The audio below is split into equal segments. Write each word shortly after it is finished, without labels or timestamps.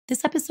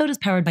This episode is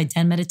powered by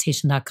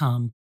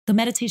denmeditation.com. Though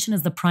meditation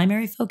is the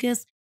primary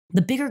focus,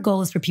 the bigger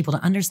goal is for people to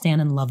understand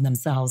and love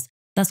themselves,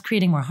 thus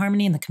creating more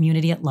harmony in the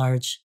community at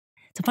large.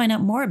 To find out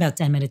more about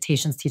Den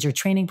Meditation's teacher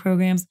training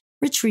programs,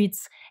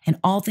 retreats, and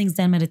all things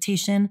Den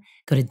Meditation,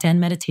 go to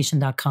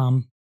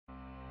denmeditation.com.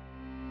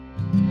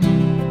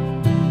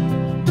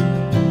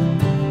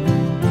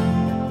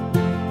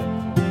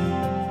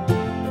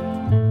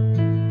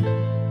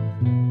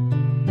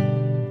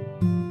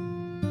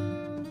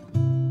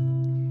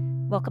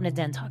 Welcome to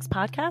Den Talks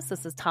Podcast.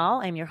 This is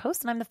Tal. I'm your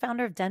host, and I'm the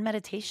founder of Den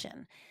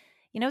Meditation.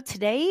 You know,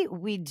 today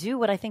we do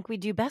what I think we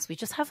do best. We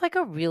just have like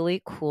a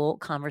really cool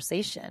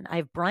conversation. I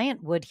have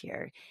Bryant Wood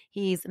here.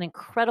 He's an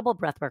incredible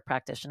breathwork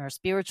practitioner,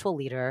 spiritual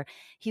leader.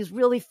 He's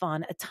really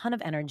fun, a ton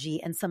of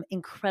energy, and some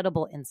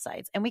incredible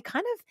insights. And we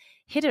kind of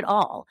hit it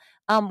all.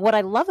 What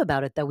I love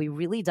about it, though, we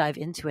really dive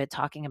into it,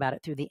 talking about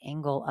it through the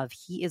angle of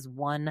he is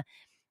one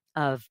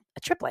of a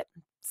triplet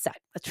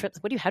set.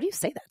 How do you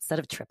say that? Set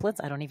of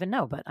triplets? I don't even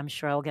know, but I'm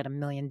sure I'll get a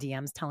million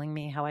DMs telling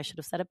me how I should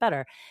have said it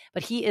better.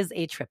 But he is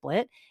a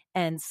triplet.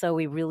 And so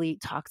we really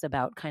talked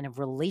about kind of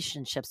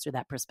relationships through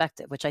that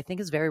perspective, which I think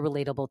is very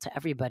relatable to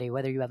everybody,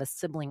 whether you have a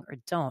sibling or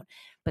don't,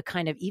 but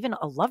kind of even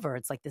a lover.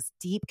 It's like this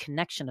deep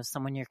connection of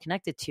someone you're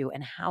connected to,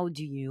 and how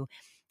do you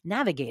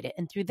navigate it?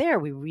 And through there,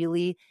 we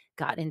really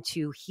got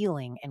into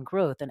healing and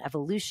growth and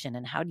evolution,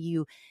 and how do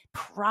you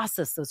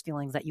process those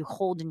feelings that you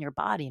hold in your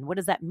body, and what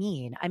does that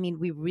mean? I mean,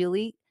 we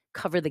really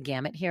cover the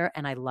gamut here,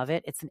 and I love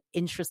it. It's an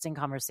interesting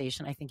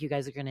conversation. I think you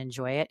guys are going to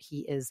enjoy it.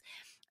 He is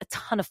a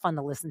ton of fun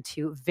to listen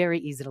to, very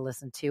easy to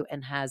listen to,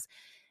 and has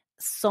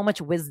so much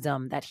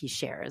wisdom that he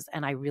shares,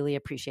 and I really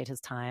appreciate his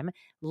time.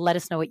 Let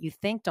us know what you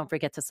think. Don't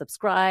forget to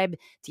subscribe,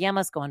 DM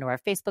us, go onto our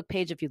Facebook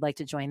page if you'd like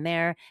to join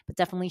there, but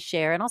definitely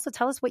share, and also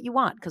tell us what you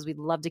want, because we'd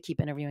love to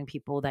keep interviewing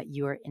people that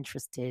you are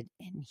interested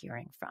in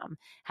hearing from.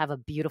 Have a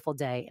beautiful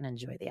day and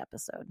enjoy the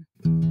episode.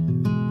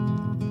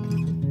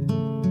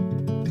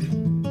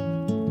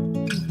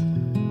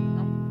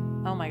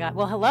 Oh my God.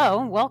 Well,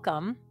 hello.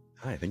 Welcome.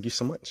 Hi. Thank you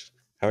so much.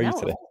 How are you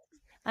today?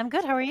 I'm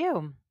good. How are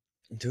you?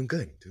 I'm doing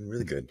good. Doing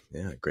really good.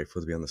 Yeah.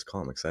 Grateful to be on this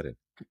call. I'm excited.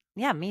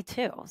 Yeah, me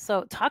too.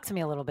 So talk to me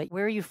a little bit.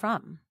 Where are you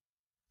from?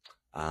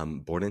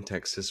 Born in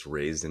Texas,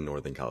 raised in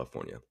Northern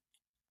California.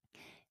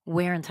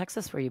 Where in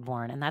Texas were you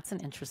born? And that's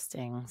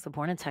so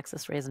born in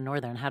Texas, raised in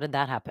Northern. How did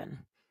that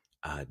happen?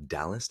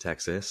 Dallas,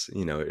 Texas.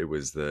 You know, it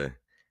was the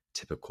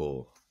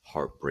typical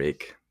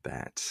heartbreak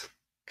that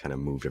kind of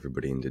moved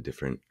everybody into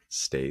different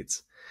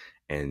states,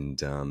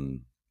 and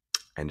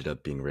ended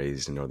up being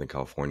raised in Northern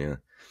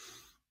California.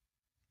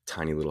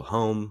 Tiny little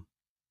home,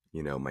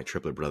 you know, my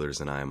triplet brothers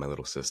and I, and my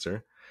little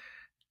sister,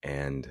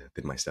 and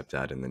then my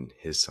stepdad, and then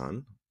his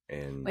son.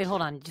 And wait,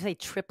 hold on. Did you say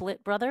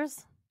triplet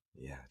brothers?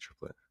 Yeah,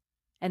 triplet.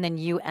 And then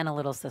you and a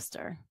little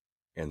sister.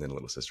 And then a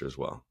little sister as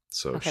well.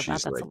 So okay,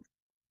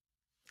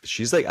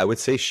 she's like, I would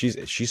say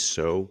she's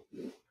so,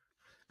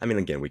 I mean,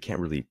 again, we can't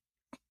really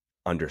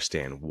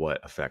understand what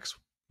affects,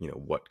 you know,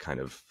 what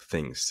kind of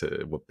things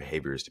what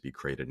behaviors to be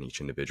created in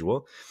each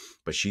individual,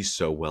 but she's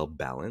so well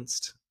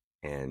balanced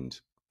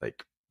and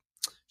like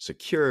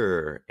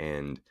secure,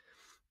 and,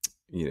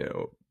 you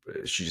know,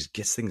 she just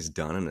gets things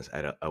done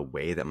at a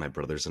way that my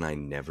brothers and I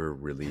never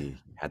really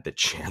had the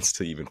chance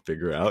to even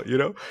figure out, you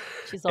know?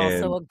 She's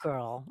also a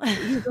girl.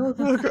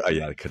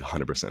 Yeah, it could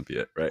 100% be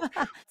it, right?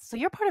 So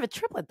you're part of a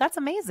triplet. That's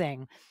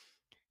amazing.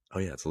 Oh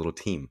yeah, it's a little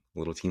team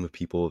of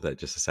people that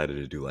just decided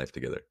to do life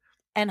together.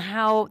 And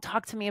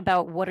talk to me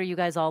about, what are you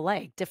guys all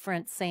like?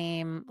 Different,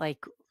 same,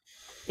 like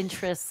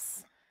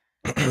interests?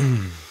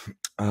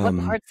 What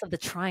parts of the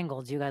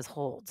triangle do you guys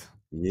hold?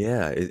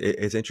 Yeah,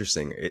 it's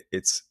interesting.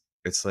 It's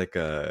like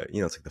you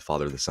know, it's like the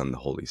Father, the Son, the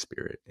Holy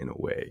Spirit in a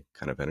way,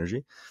 kind of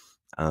energy.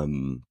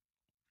 And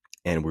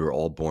we were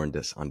all born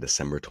on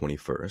December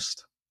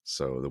 21st,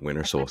 so the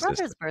winter solstice. My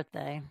brother's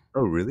birthday.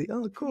 Oh, really?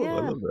 Oh, cool. Yeah. I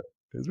love that.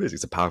 It's amazing.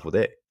 It's a powerful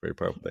day. Very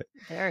powerful day.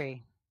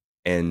 Very.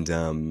 And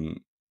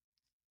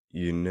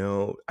you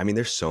know, I mean,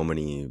 there's so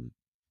many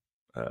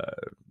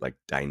like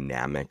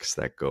dynamics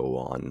that go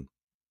on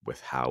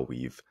with how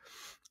we've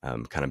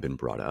kind of been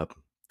brought up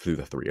through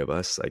the three of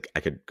us. Like, I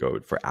could go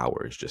for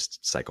hours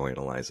just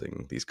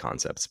psychoanalyzing these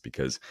concepts,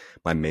 because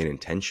my main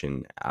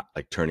intention,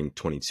 like turning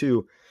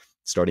 22,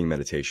 starting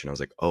meditation, I was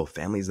like, oh,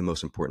 family is the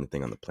most important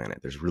thing on the planet.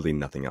 There's really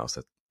nothing else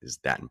that is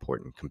that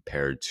important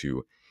compared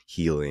to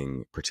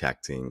healing,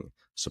 protecting,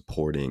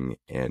 supporting,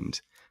 and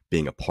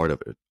being a part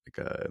of it,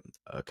 like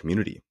a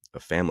community,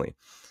 a family.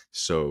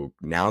 So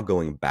now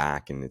going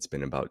back, and it's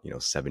been about, you know,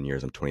 7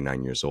 years, I'm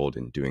 29 years old,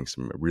 and doing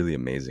some really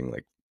amazing,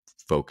 like,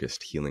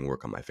 focused healing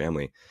work on my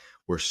family.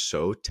 We're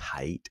so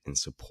tight and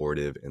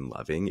supportive and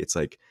loving. It's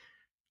like,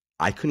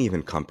 I couldn't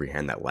even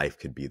comprehend that life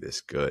could be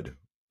this good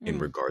in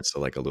regards to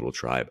like a little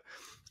tribe.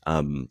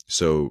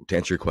 So to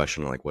answer your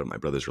question on like what my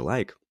brothers are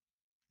like,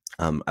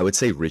 I would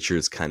say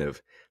Richard's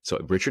so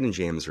Richard and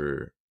James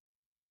they're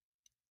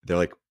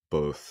like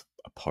both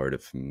a part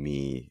of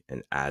me,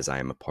 and as I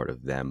am a part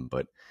of them,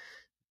 but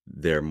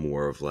they're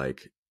more of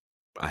like,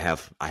 I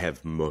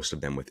have most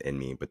of them within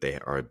me, but they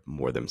are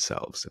more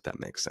themselves, if that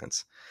makes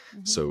sense. Hmm.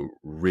 So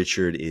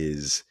Richard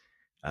is,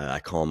 I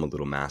call him a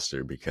little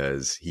master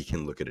because he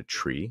can look at a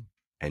tree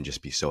and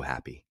just be so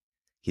happy.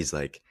 He's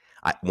like,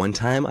 one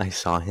time I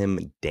saw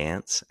him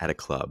dance at a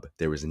club.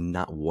 There was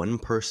not one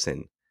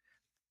person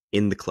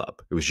in the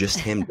club. It was just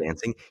him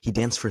dancing. He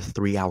danced for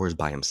 3 hours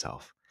by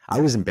himself. I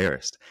was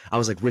embarrassed. I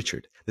was like,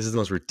 Richard, this is the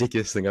most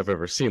ridiculous thing I've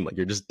ever seen. Like,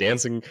 you're just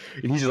dancing.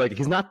 And he's like,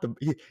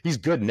 he's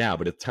good now,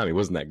 but at the time he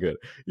wasn't that good,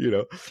 you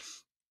know?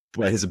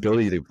 But his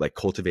ability to like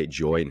cultivate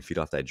joy and feed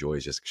off that joy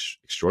is just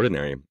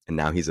extraordinary. And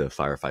now he's a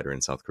firefighter in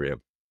South Korea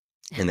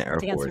in the Air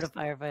Dancer to Force.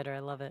 firefighter. I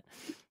love it.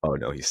 Oh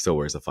no, he still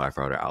wears the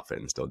firefighter outfit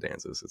and still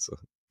dances.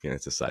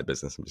 It's a side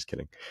business. I'm just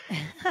kidding.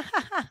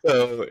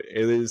 So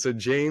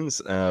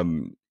James,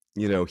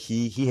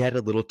 he had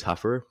a little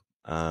tougher.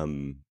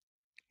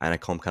 And I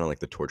call him kind of like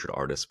the tortured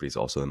artist, but he's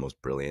also the most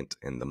brilliant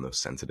and the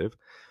most sensitive.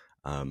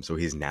 So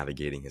he's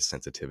navigating his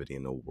sensitivity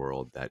in a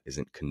world that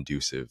isn't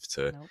conducive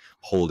to Nope.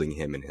 holding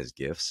him and his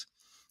gifts.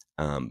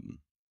 Um,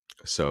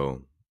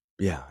 so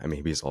yeah, I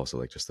mean, he's also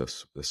like just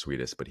the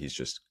sweetest, but he's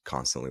just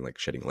constantly like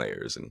shedding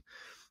layers and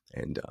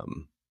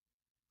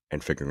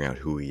and figuring out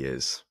who he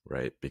is,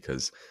 right?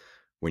 Because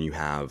when you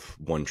have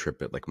one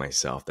triplet like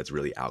myself that's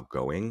really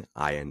outgoing,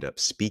 I end up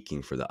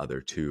speaking for the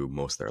other two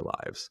most of their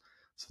lives.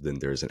 So then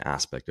there's an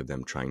aspect of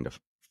them trying to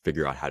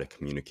figure out how to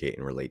communicate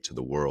and relate to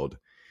the world,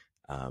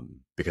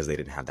 because they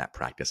didn't have that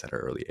practice at an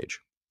early age.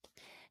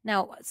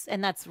 Now,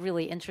 and that's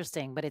really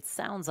interesting, but it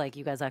sounds like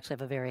you guys actually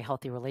have a very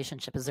healthy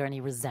relationship. Is there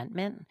any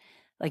resentment?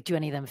 Like, do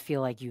any of them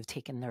feel like you've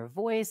taken their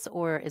voice,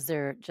 or is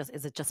it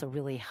just a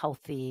really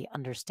healthy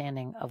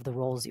understanding of the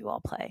roles you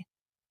all play?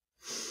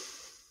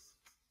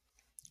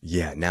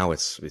 Yeah, now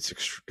it's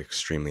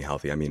extremely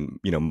healthy. I mean,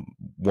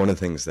 one of the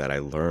things that I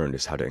learned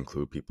is how to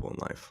include people in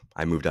life.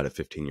 I moved out at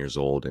 15 years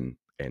old, and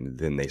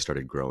then they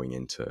started growing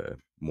into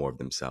more of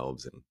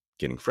themselves and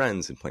getting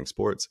friends and playing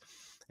sports.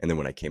 And then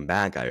when I came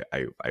back, I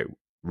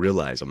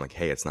realized, I'm like,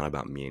 hey, it's not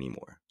about me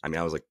anymore. I mean,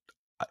 I was like,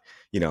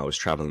 I was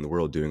traveling the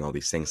world doing all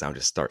these things. I would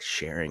just start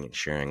sharing and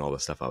sharing all the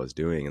stuff I was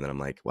doing, and then I'm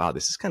like, wow,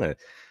 this is kind of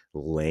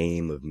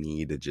lame of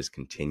me to just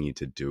continue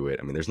to do it.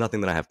 I mean, there's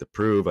nothing that I have to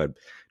prove.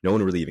 No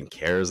one really even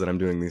cares that I'm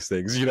doing these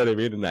things. You know what I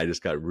mean? And I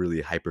just got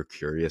really hyper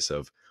curious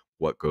of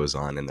what goes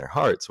on in their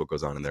hearts, what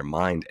goes on in their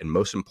mind, and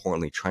most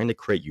importantly, trying to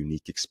create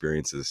unique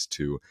experiences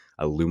to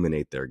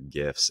illuminate their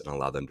gifts and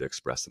allow them to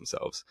express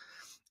themselves.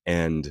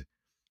 And,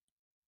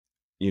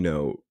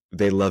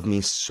 they love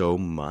me so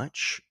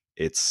much.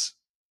 It's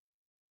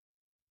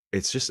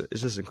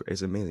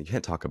amazing. You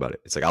can't talk about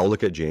it. It's like I'll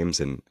look at James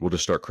and we'll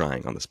just start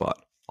crying on the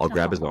spot. I'll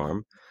grab his Oh,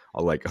 arm.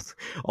 I'll like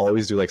I'll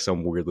always do like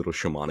some weird little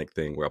shamanic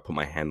thing where I'll put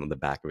my hand on the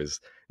back of his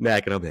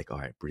neck and I'll be like, all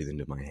right, breathe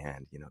into my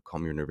hand,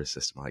 calm your nervous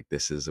system. Like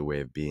this is a way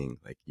of being.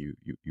 Like you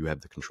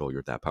have the control.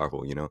 You're that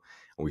powerful. And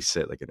we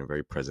sit like in a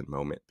very present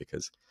moment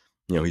because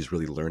he's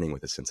really learning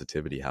with his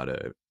sensitivity how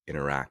to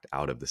interact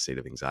out of the state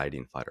of anxiety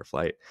and fight or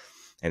flight.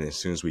 And as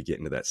soon as we get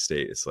into that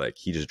state, it's like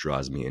he just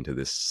draws me into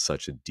this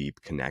such a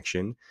deep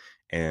connection.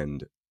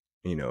 And,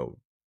 you know,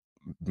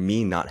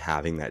 me not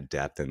having that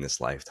depth in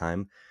this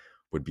lifetime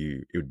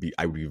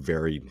I would be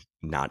very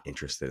not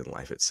interested in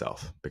life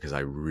itself because I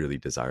really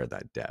desire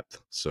that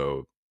depth.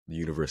 So the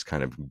universe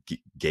kind of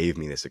gave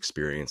me this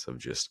experience of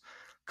just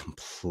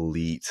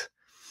complete,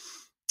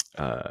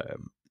 uh,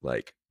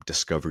 like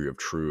discovery of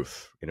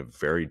truth in a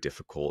very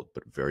difficult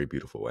but very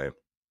beautiful way.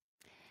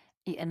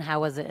 and how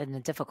was it in a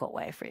difficult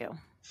way for you?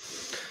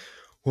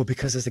 Well,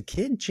 because as a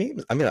kid,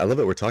 James, I mean, I love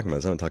that we're talking about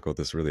this. I don't talk about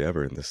this really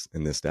ever in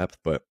this depth,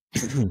 but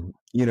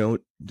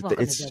Welcome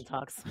to it's Dead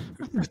Talks.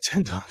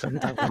 10 times. I'm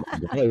talking about my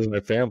brothers and my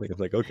family. I'm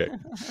like, okay,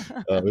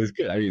 it was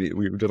good. I mean,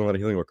 we've done a lot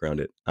of healing work around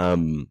it.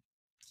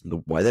 The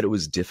why that it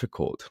was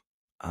difficult.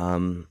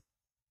 Um,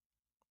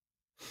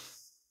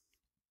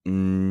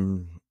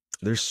 mm,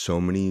 there's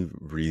so many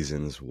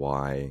reasons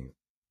why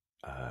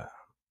uh,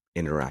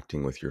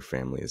 interacting with your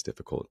family is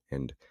difficult,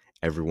 and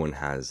everyone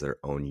has their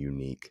own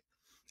unique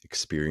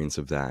experience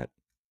of that,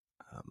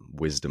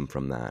 wisdom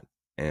from that,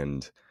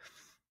 and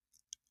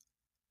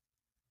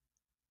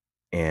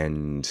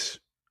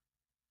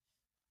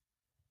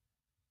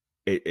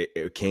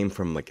it came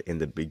from like in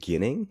the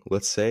beginning.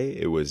 Let's say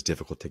it was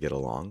difficult to get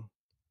along,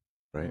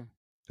 right? Mm,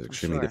 It was I'm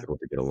extremely sure. difficult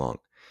to get along.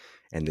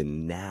 And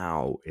then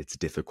now it's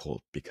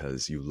difficult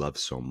because you love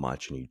so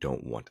much and you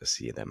don't want to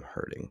see them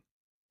hurting,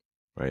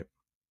 right?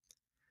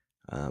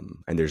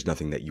 And there's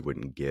nothing that you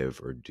wouldn't give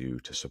or do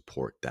to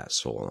support that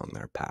soul on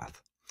their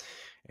path.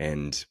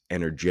 And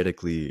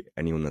energetically,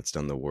 anyone that's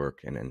done the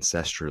work and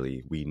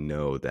ancestrally, we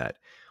know that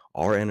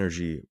our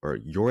energy or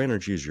your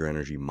energy is your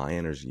energy, my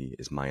energy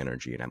is my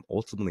energy. And I'm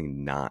ultimately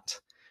not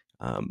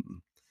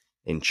um,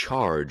 in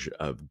charge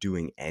of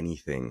doing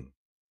anything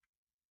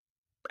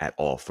at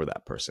all for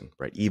that person,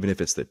 right? Even if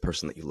it's the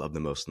person that you love the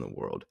most in the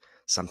world,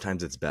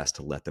 sometimes it's best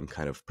to let them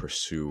kind of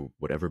pursue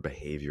whatever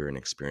behavior and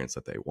experience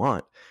that they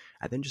want,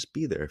 and then just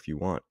be there if you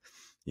want.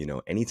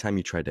 Anytime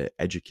you try to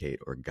educate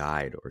or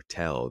guide or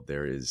tell,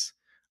 there is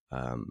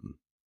um,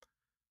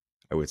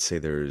 I would say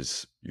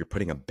you're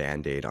putting a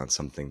band-aid on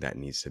something that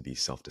needs to be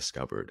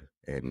self-discovered,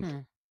 Hmm.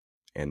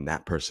 and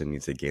that person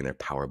needs to gain their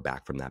power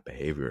back from that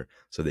behavior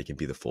so they can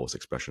be the fullest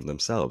expression of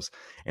themselves.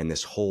 And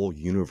this whole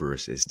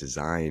universe is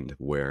designed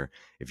where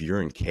if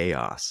you're in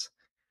chaos,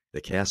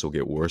 the chaos will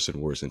get worse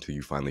and worse until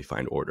you finally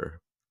find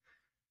order.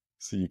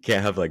 So you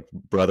can't have like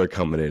brother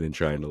coming in and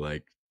trying to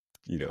like,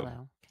 you know,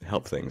 Hello. Can you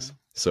help guys hear things. me?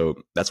 So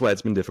that's why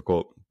it's been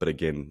difficult. But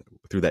again,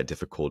 through that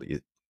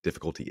difficulty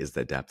is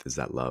that depth, is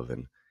that love.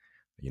 And,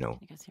 you Can know,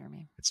 you guys hear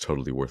me? it's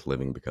totally worth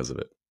living because of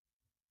it.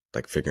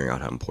 Like figuring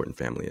out how important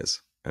family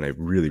is. And I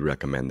really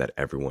recommend that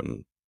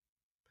everyone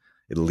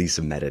at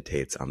least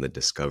meditates on the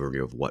discovery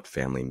of what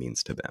family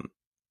means to them,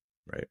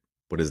 right?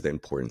 What is the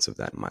importance of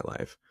that in my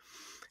life?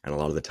 And a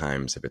lot of the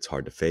times, if it's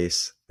hard to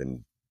face,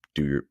 then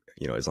do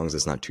your, as long as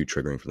it's not too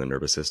triggering for the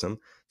nervous system,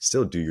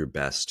 still do your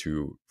best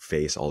to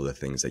face all the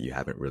things that you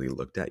haven't really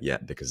looked at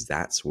yet, because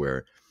that's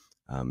where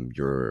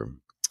you're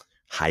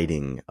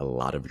hiding a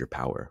lot of your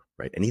power,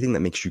 right? Anything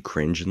that makes you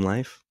cringe in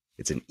life,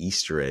 it's an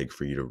Easter egg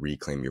for you to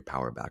reclaim your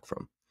power back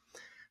from.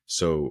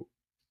 So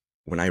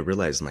when I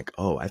realized, I'm like,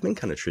 oh, I've been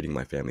kind of treating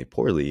my family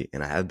poorly,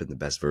 and I have been the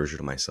best version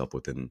of myself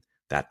within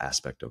that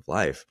aspect of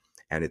life.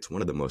 And it's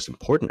one of the most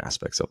important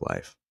aspects of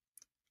life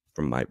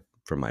from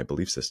my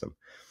belief system.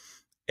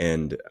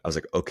 And I was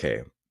like,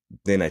 okay.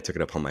 Then I took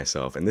it upon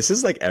myself. And this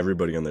is like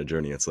everybody on their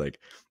journey. It's like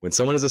when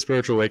someone has a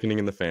spiritual awakening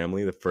in the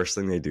family, the first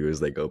thing they do is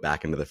they go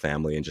back into the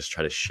family and just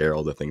try to share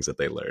all the things that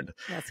they learned.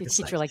 Yes, your It's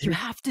teacher, like, like, you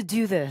have to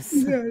do this.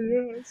 yeah,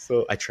 yeah.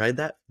 So I tried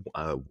that.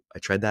 I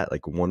tried that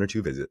like one or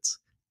two visits,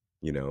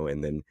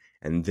 and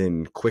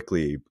then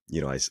quickly,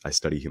 I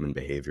study human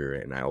behavior,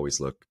 and I always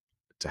look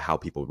to how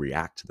people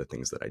react to the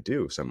things that I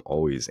do. So I'm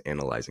always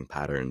analyzing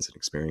patterns and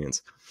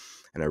experience.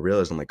 And I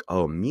realized, I'm like,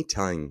 oh, me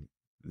telling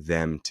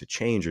them to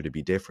change or to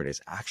be different is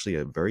actually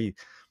a very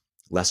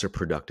lesser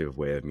productive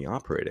way of me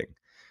operating.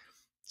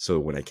 So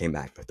when I came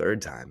back the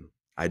third time,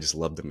 I just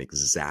loved them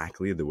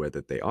exactly the way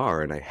that they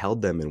are, and I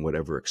held them in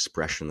whatever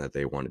expression that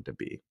they wanted to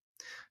be.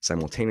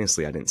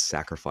 Simultaneously, I didn't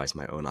sacrifice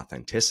my own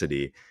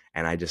authenticity,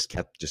 and I just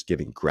kept just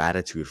giving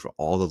gratitude for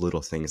all the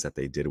little things that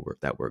they did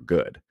that were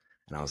good.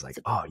 And I was like,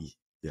 So, oh,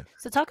 yeah.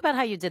 so talk about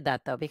how you did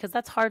that, though, because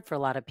that's hard for a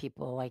lot of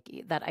people. Like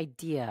that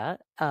idea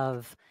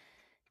of,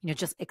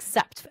 just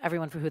accept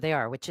everyone for who they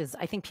are, which is,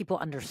 I think people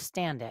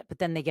understand it, but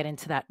then they get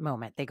into that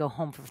moment. They go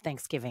home for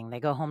Thanksgiving, they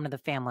go home to the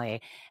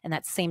family, and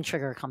that same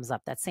trigger comes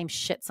up, that same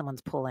shit someone's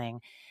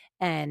pulling.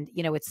 And,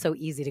 it's so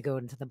easy to go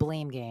into the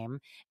blame game.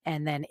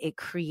 And then it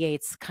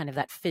creates kind of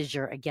that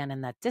fissure again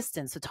in that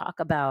distance. So talk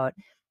about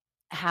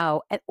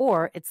how,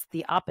 or it's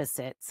the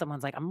opposite.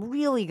 Someone's like, I'm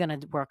really going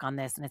to work on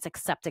this. And it's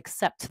accept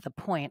to the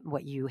point,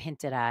 what you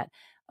hinted at,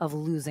 of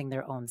losing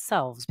their own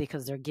selves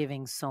because they're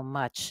giving so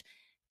much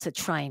to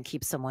try and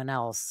keep someone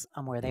else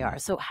where they Mm. are.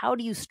 So how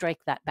do you strike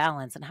that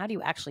balance, and how do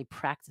you actually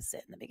practice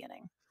it in the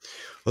beginning?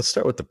 Let's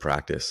start with the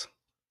practice.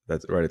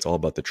 That's right. It's all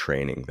about the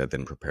training that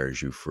then prepares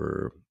you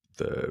for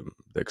the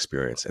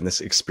experience. And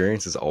this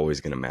experience is always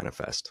going to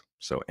manifest.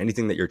 So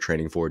anything that you're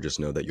training for, just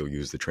know that you'll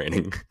use the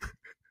training.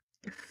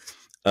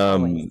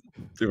 Always.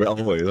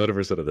 Always,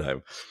 100% of the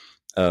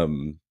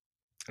time.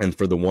 And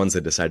for the ones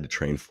that decide to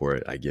train for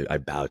it, I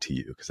bow to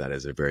you, because that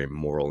is a very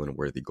moral and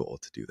worthy goal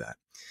to do that.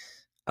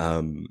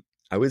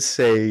 I would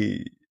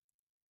say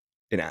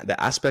in the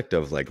aspect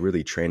of like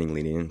really training,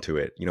 leaning into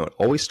it, it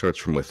always starts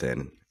from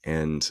within.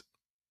 And,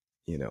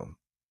 you know,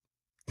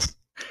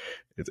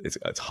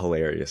 it's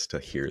hilarious to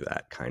hear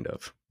that kind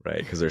of, right?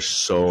 Because there's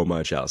so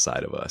much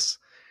outside of us.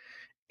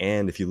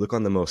 And if you look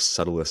on the most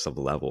subtlest of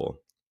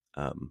level,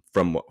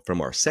 from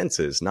our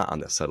senses, not on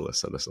the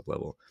subtlest of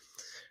level,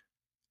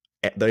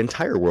 the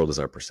entire world is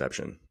our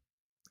perception.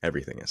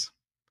 Everything is.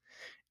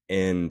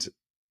 And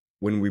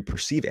when we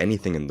perceive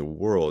anything in the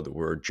world,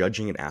 we're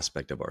judging an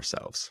aspect of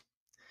ourselves.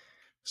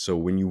 So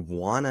when you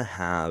want to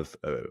have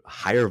a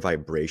higher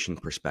vibration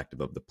perspective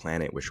of the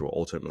planet, which will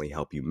ultimately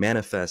help you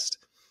manifest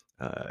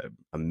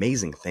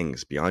amazing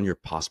things beyond your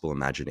possible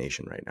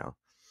imagination right now,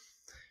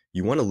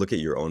 you want to look at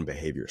your own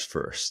behaviors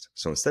first.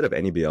 So instead of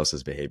anybody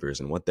else's behaviors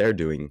and what they're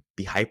doing,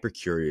 be hyper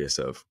curious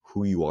of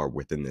who you are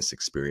within this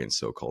experience,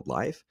 so-called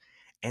life.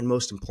 And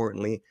most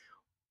importantly,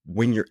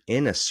 when you're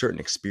in a certain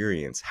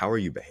experience, how are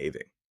you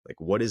behaving? Like,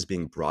 what is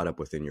being brought up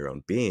within your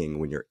own being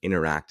when you're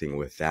interacting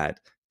with that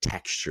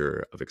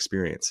texture of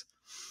experience?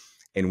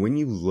 And when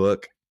you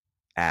look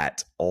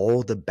at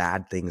all the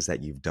bad things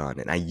that you've done,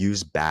 and I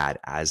use bad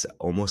as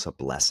almost a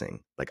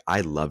blessing. Like,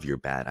 I love your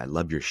bad. I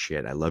love your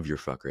shit. I love your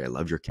fuckery. I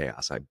love your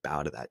chaos. I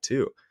bow to that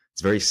too.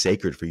 It's very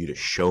sacred for you to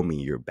show me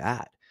your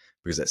bad,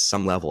 because at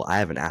some level, I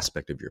have an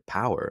aspect of your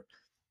power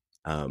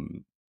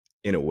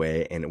in a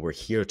way, and we're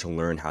here to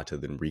learn how to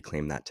then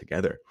reclaim that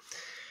together.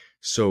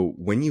 So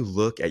when you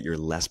look at your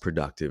less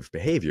productive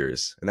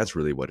behaviors, and that's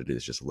really what it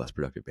is, just a less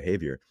productive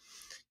behavior,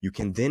 you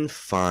can then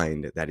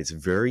find that it's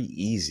very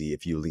easy,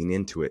 if you lean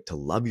into it, to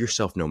love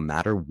yourself no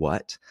matter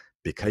what,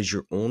 because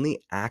you're only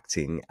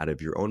acting out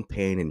of your own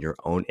pain and your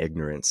own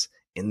ignorance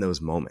in those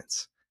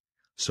moments.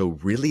 So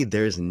really,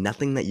 there's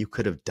nothing that you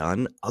could have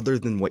done other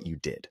than what you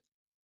did.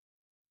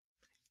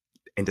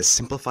 And to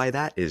simplify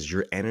that is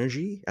your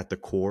energy at the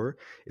core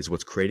is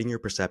what's creating your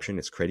perception,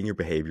 it's creating your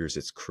behaviors,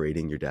 it's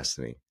creating your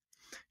destiny.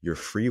 Your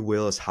free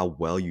will is how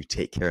well you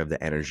take care of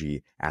the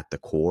energy at the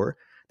core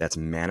that's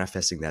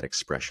manifesting that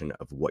expression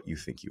of what you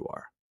think you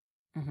are.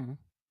 Mm-hmm.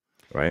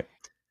 Right?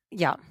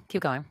 Yeah,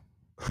 keep going.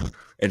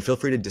 And feel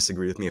free to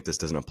disagree with me if this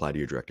doesn't apply to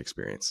your direct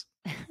experience.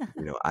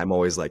 I'm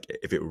always like,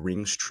 if it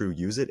rings true,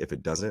 use it. If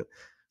it doesn't,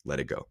 let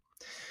it go.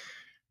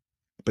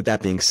 But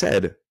that being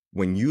said,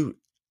 when you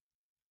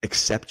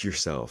accept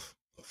yourself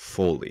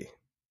fully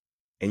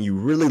and you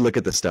really look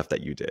at the stuff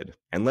that you did,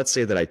 and let's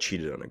say that I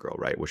cheated on a girl,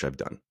 right? Which I've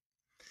done.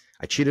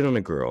 I cheated on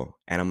a girl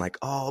and I'm like,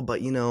 oh,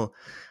 but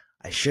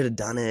I should have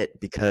done it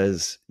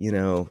because,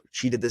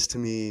 she did this to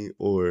me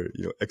or,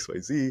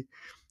 XYZ.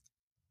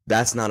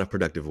 That's not a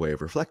productive way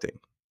of reflecting.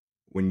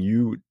 When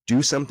you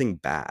do something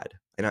bad,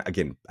 and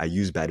again, I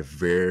use bad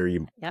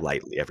very Yep.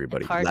 lightly,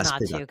 everybody, It's hard less not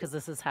to, productive. because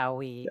this is how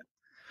we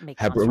Yeah. make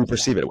How we constructs.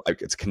 perceive it.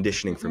 It's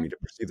conditioning for Mm-hmm. me to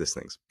perceive these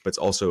things, but it's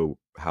also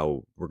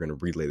how we're going to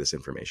relay this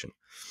information.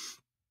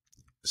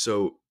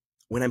 So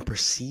when I'm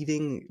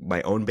perceiving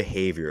my own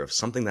behavior of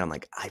something that I'm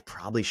like, I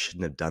probably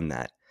shouldn't have done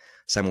that,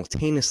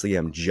 simultaneously,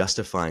 I'm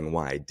justifying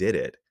why I did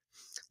it.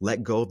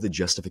 Let go of the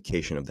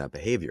justification of that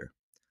behavior.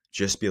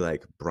 Just be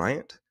like,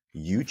 Bryant,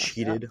 you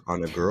cheated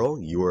on a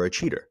girl. You are a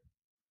cheater.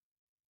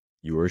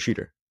 You are a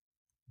cheater.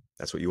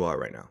 That's what you are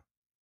right now.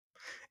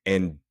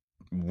 And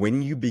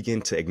when you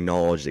begin to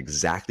acknowledge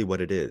exactly what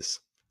it is,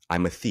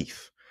 I'm a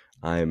thief,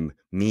 I'm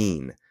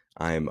mean,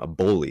 I'm a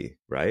bully,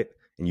 right?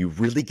 And you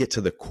really get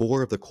to the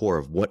core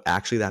of what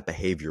actually that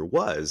behavior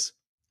was,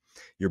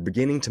 you're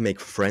beginning to make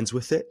friends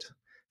with it,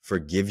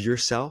 forgive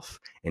yourself,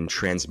 and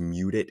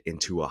transmute it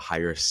into a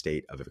higher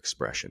state of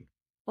expression.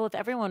 Well, if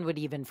everyone would,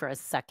 even for a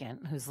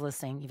second, who's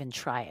listening, even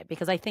try it,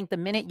 because I think the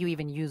minute you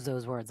even use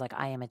those words like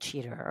I am a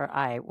cheater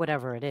or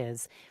whatever it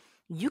is,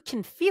 you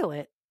can feel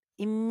it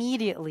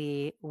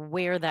immediately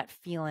where that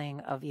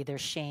feeling of either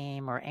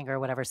shame or anger or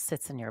whatever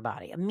sits in your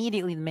body.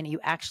 Immediately, the minute you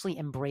actually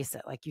embrace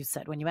it, like you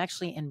said, when you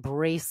actually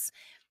embrace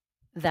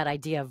that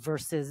idea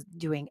versus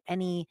doing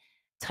any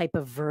type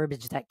of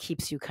verbiage that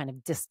keeps you kind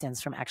of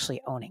distance from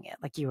actually owning it.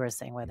 Like you were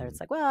saying, whether it's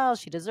like, well,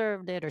 she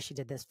deserved it, or she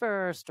did this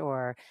first,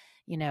 or,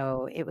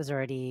 it was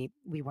already,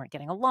 we weren't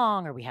getting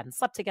along, or we hadn't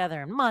slept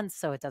together in months.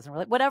 So it doesn't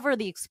really, whatever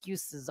the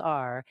excuses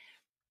are,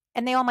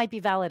 and they all might be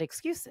valid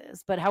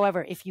excuses. But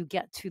however, if you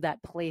get to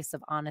that place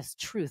of honest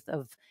truth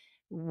of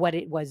what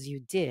it was you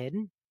did,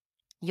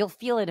 you'll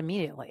feel it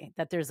immediately,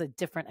 that there's a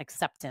different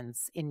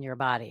acceptance in your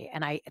body.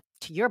 And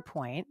to your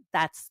point,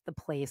 that's the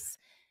place,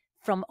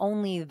 from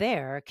only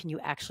there can you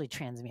actually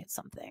transmute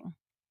something.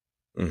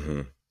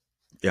 Mm-hmm.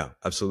 Yeah,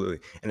 absolutely.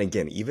 And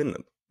again, even,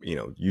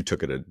 you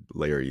took it a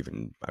layer,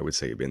 even I would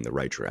say in the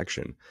right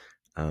direction.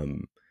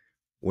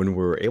 When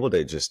we're able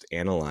to just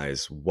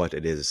analyze what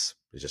it is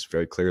just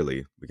very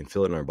clearly, we can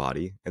feel it in our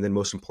body. And then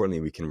most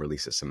importantly, we can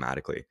release it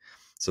somatically.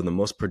 So the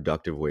most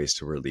productive ways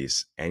to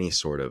release any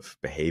sort of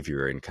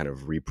behavior and kind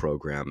of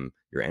reprogram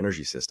your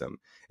energy system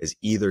is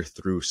either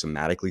through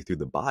somatically through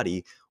the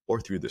body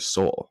or through the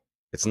soul.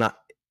 It's not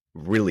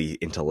really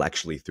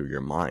intellectually through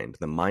your mind.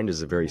 The mind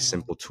is a very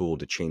simple tool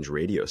to change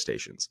radio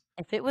stations.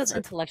 If it was That's it.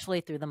 intellectually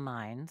through the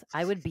mind,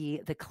 I would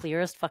be the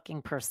clearest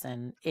fucking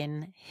person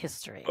in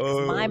history,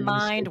 because my Oh, you're so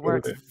mind good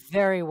works at it.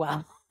 very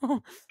well. I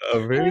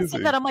always said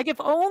Amazing. that. I'm like, if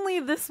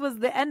only this was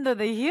the end of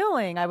the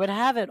healing, I would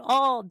have it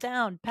all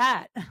down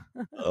pat.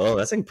 Oh,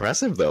 that's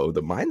impressive though.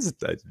 The mind's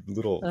that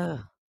little. Ugh.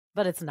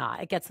 But it's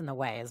not. It gets in the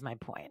way, is my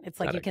point. It's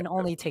like That I you can get.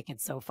 only take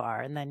it so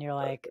far, and then you're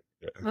like,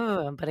 Yeah,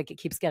 ugh, but it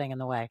keeps getting in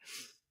the way.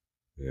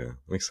 yeah,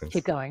 makes Keep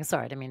sense. going.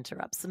 Sorry, I didn't mean to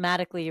interrupt.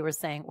 Somatically, you were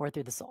saying, or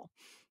through the soul.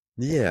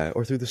 Yeah,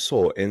 or through the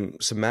soul. And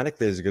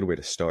somatically is a good way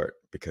to start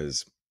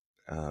because,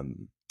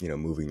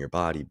 moving your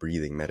body,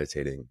 breathing,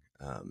 meditating,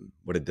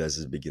 what it does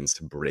is it begins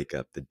to break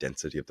up the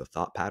density of the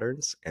thought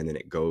patterns. And then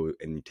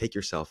you take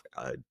yourself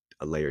a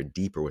layer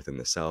deeper within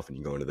the self and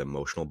you go into the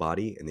emotional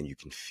body. And then you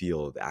can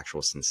feel the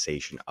actual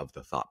sensation of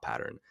the thought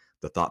pattern.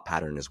 The thought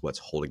pattern is what's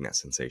holding that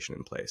sensation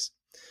in place.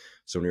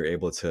 So when you're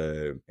able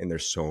to, and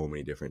there's so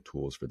many different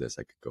tools for this,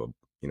 I could go,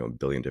 a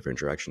billion different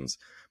directions.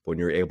 But when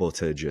you're able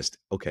to just,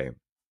 okay,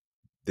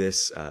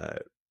 this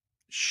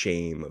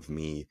shame of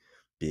me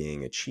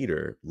being a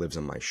cheater lives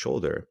on my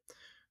shoulder.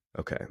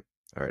 Okay.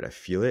 All right. I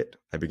feel it.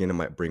 I begin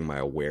to bring my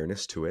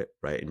awareness to it,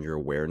 right? And your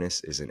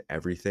awareness isn't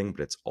everything,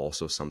 but it's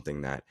also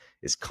something that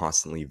is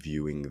constantly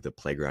viewing the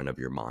playground of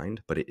your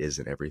mind, but it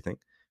isn't everything.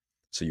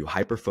 So you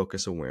hyper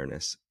focus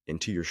awareness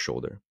into your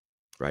shoulder,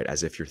 right?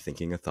 As if you're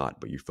thinking a thought,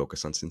 but you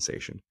focus on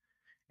sensation.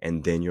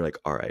 And then you're like,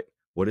 all right,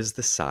 what is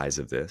the size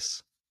of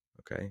this?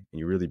 Okay. And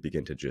you really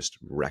begin to just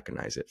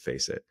recognize it,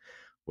 face it.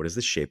 What is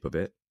the shape of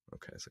it?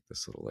 Okay. It's like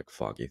this little like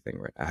foggy thing,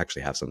 right? I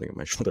actually have something on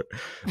my shoulder.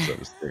 So I'm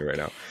just thinking right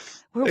now.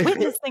 We're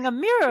witnessing a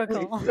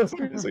miracle. That's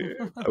crazy.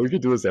 We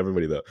could do this to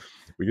everybody though.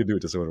 We could do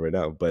it to someone right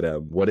now.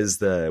 But what is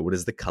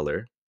the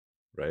color?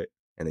 Right.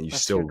 And then you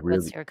What's still what's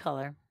really, your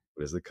color?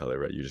 what is the color,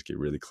 right? You just get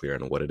really clear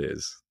on what it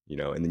is,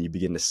 and then you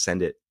begin to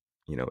send it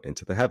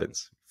into the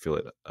heavens, feel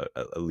it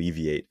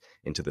alleviate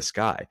into the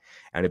sky.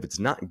 And if it's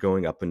not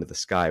going up into the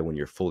sky when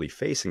you're fully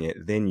facing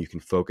it, then you can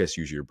focus,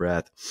 use your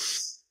breath,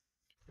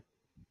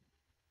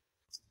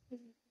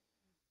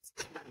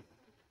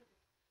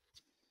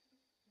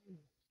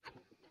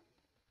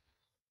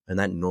 and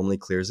that normally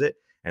clears it.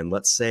 And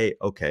let's say,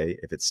 okay,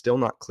 if it's still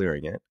not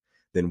clearing it,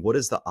 then what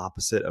is the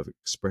opposite of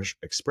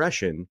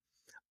expression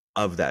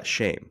of that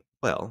shame?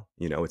 Well,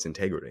 it's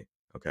integrity.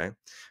 Okay.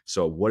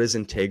 So what does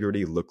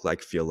integrity look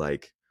like, feel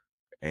like,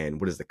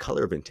 and what is the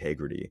color of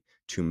integrity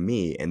to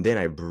me? And then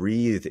I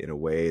breathe in a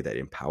way that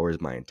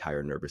empowers my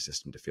entire nervous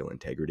system to feel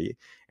integrity.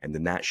 And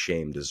then that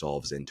shame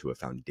dissolves into a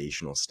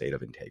foundational state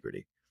of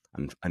integrity,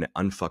 an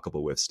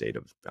unfuckable with state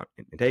of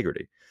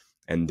integrity.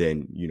 And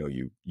then,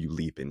 you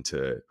leap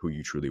into who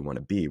you truly want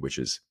to be, which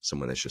is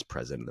someone that's just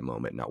present in the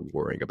moment, not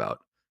worrying about,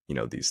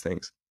 these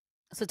things.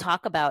 So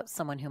talk about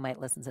someone who might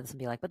listen to this and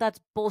be like, but that's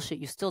bullshit.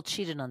 You still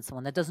cheated on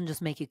someone. That doesn't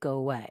just make it go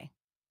away.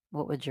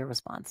 What would your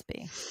response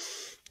be?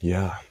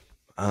 Yeah.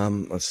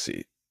 Let's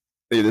see.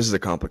 Hey, this is a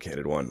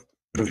complicated one.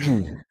 This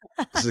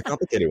is a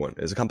complicated one.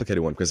 It's a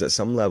complicated one because at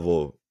some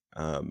level,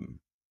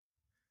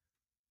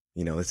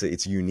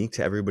 it's unique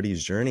to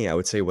everybody's journey. I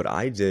would say what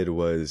I did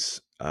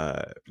was,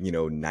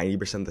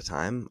 90% of the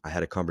time I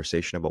had a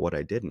conversation about what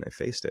I did and I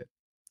faced it,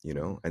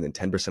 and then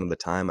 10% of the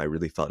time I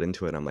really felt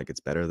into it. I'm like, it's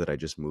better that I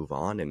just move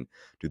on and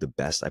do the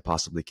best I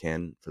possibly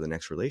can for the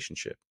next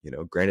relationship.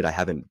 Granted, I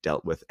haven't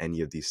dealt with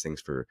any of these things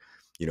for,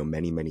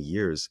 many, many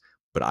years,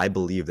 but I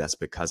believe that's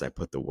because I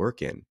put the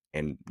work in.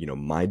 And,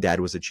 my dad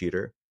was a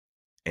cheater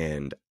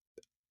and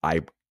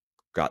I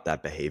got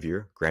that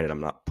behavior. Granted,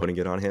 I'm not putting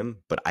it on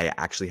him, but I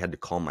actually had to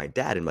call my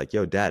dad and like,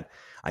 yo, dad,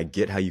 I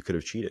get how you could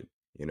have cheated.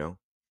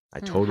 I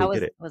totally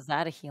get it. Was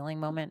that a healing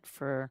moment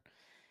for,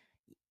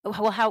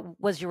 well, how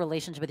was your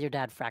relationship with your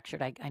dad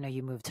fractured? I know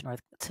you moved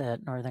to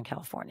Northern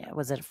California.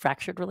 Was it a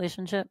fractured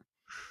relationship?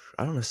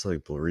 I don't necessarily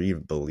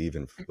believe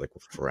in like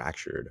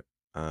fractured.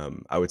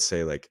 I would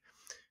say like,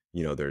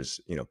 there's,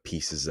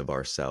 pieces of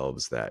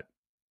ourselves that,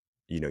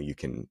 you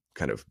can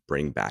kind of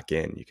bring back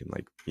in. You can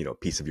like, a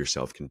piece of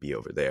yourself can be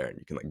over there and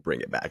you can like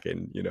bring it back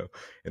in,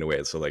 in a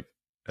way. So like,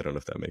 I don't know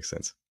if that makes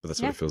sense, but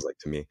that's what it feels like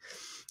to me.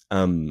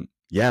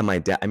 Yeah, my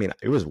dad, I mean,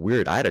 it was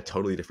weird. I had a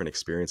totally different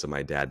experience of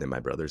my dad than my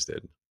brothers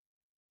did.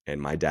 And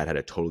my dad had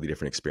a totally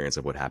different experience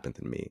of what happened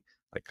to me,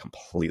 like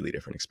completely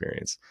different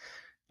experience.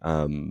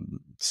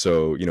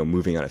 So,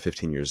 moving on at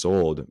 15 years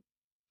old,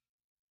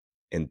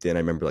 and then I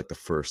remember like the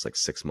first like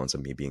 6 months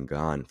of me being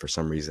gone, for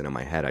some reason in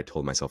my head, I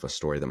told myself a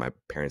story that my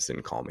parents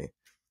didn't call me.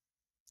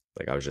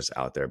 Like I was just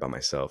out there by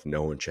myself.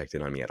 No one checked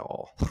in on me at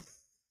all,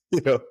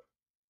 you know?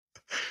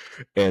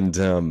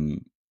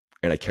 And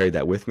I carried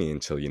that with me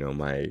until,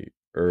 my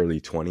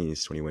early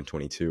 20s, 21,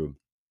 22.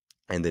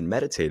 And then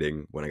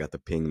meditating, when I got the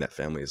ping that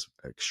family is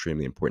an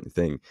extremely important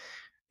thing,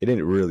 it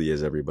really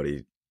is.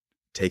 Everybody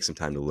take some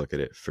time to look at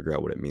it, figure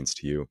out what it means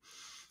to you.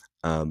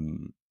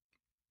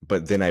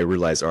 But then I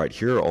realized, all right,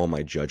 here are all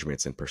my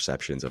judgments and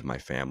perceptions of my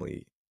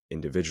family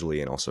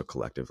individually and also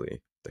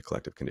collectively, the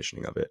collective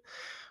conditioning of it.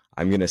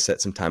 I'm going to set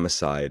some time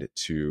aside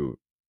to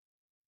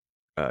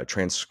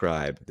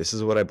transcribe. This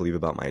is what I believe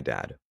about my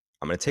dad.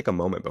 I'm going to take a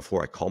moment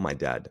before I call my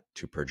dad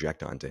to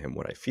project onto him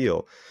what I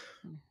feel.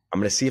 I'm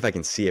going to see if I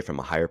can see it from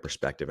a higher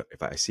perspective.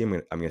 If I see him,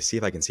 I'm going to see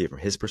if I can see it from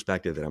his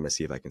perspective. Then I'm going to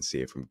see if I can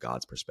see it from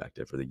God's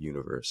perspective or the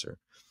universe or,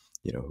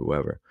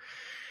 whoever.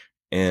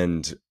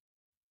 And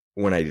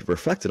when I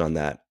reflected on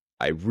that,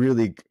 I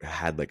really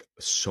had like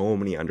so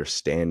many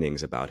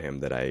understandings about him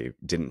that I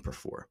didn't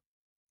before.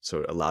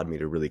 So it allowed me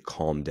to really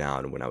calm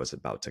down when I was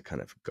about to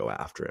kind of go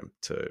after him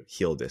to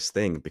heal this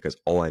thing, because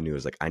all I knew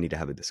is like, I need to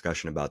have a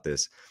discussion about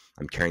this.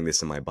 I'm carrying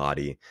this in my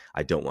body.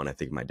 I don't want to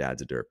think my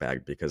dad's a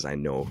dirtbag because I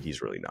know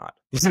he's really not.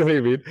 You know what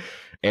I mean?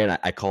 And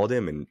I called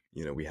him and,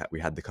 we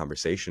had the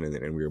conversation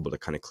and we were able to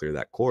kind of clear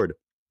that cord.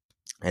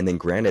 And then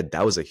granted,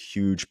 that was a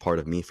huge part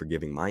of me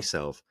forgiving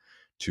myself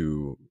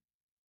to,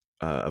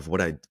 of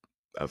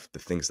the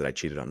things that I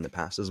cheated on in the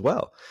past as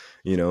well,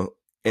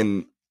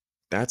 and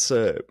that's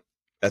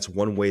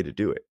one way to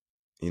do it.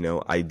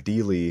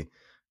 Ideally,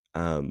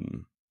 I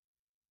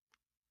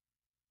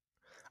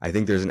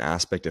think there's an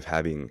aspect of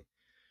having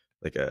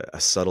like a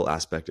subtle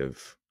aspect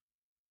of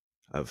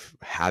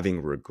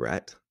having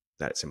regret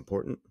that's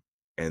important.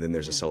 And then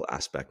there's a subtle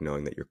aspect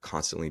knowing that you're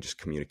constantly just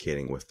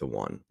communicating with the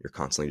one. You're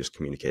constantly just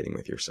communicating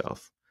with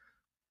yourself.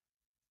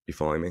 You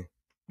following me?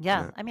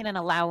 Yeah. I mean,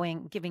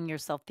 and giving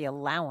yourself the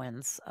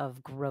allowance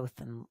of growth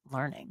and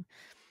learning,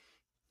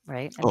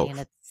 right? I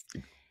mean,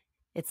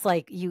 it's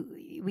like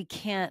we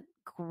can't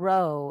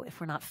grow if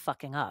we're not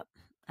fucking up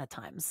at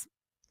times.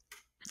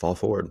 Fall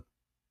forward.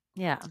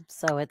 Yeah.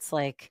 So it's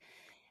like,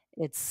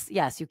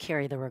 yes, you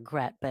carry the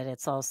regret, but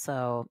it's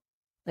also,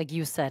 like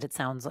you said, it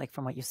sounds like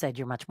from what you said,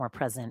 you're much more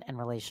present in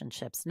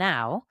relationships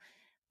now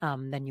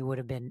than you would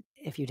have been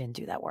if you didn't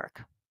do that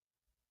work.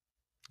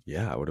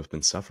 Yeah, I would have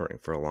been suffering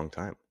for a long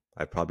time.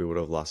 I probably would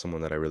have lost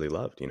someone that I really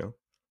loved,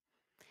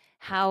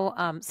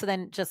 How, so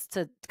then just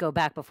to go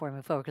back before we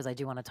move forward, because I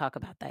do want to talk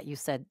about that. You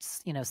said,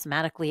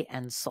 somatically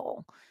and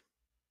soul.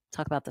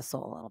 Talk about the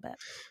soul a little bit.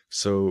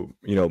 So,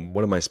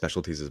 one of my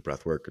specialties is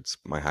breath work. It's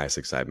my highest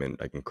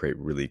excitement. I can create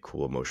really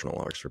cool emotional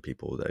arcs for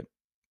people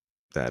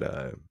that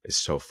is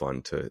so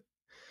fun to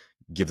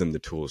give them the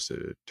tools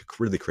to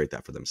really create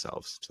that for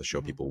themselves, to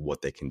show Mhm. people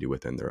what they can do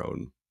within their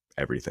own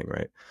everything,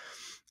 right?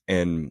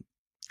 And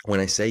when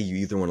I say you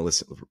either want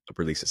to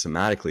release it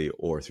somatically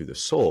or through the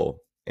soul,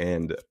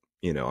 and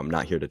I'm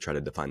not here to try to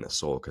define the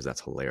soul because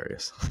that's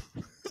hilarious.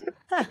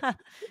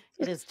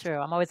 It is true.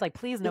 I'm always like,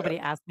 please, Yeah, nobody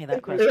ask me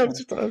that yeah, I'm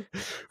question.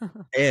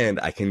 just, and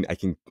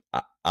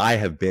I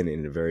have been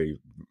in a very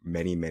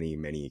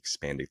many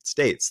expanded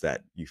states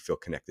that you feel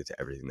connected to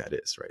everything that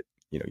is, right?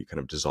 You kind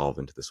of dissolve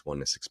into this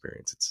oneness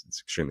experience.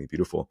 It's extremely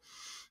beautiful.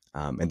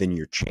 And then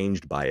you're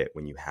changed by it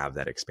when you have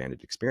that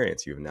expanded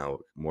experience. You have now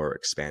more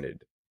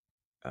expanded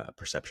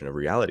perception of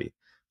reality.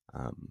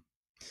 Um,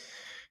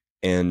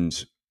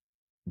 and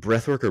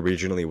breathwork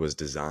originally was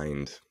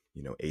designed,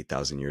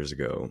 8,000 years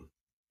ago.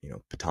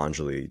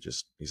 Patanjali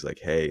he's like,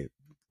 hey,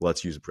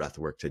 let's use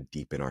breathwork to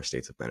deepen our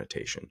states of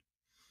meditation.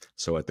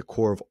 So at the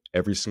core of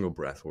every single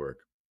breathwork,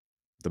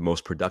 the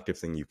most productive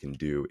thing you can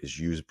do is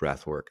use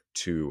breathwork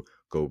to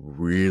go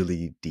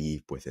really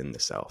deep within the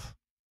self,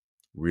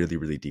 really,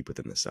 really deep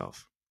within the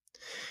self.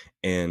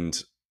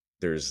 And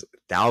there's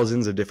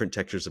thousands of different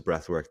textures of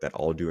breathwork that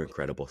all do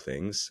incredible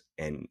things.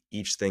 And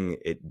each thing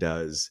it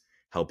does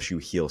helps you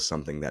heal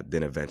something that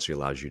then eventually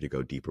allows you to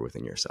go deeper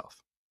within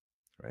yourself.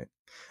 Right.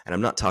 And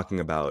I'm not talking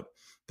about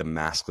the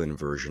masculine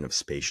version of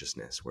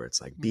spaciousness where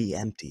it's like, be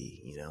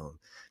empty,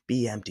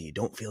 be empty,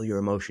 don't feel your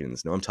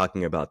emotions. No, I'm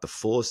talking about the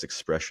fullest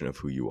expression of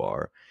who you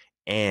are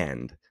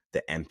and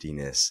the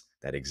emptiness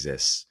that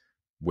exists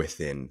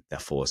within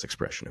that fullest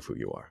expression of who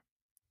you are.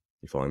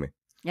 You following me?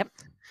 Yep.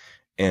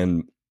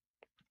 And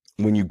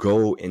when you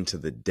go into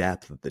the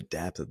depth of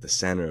the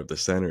center of the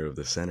center of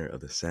the center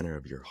of the center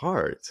of your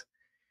heart,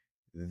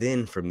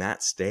 then from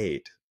that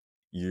state,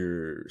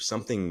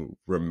 something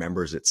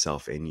remembers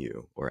itself in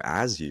you or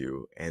as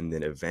you, and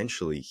then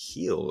eventually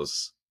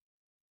heals,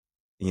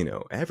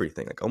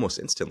 everything like almost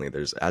instantly.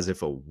 There's as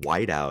if a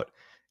whiteout,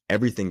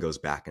 everything goes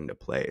back into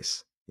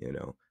place,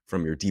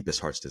 from your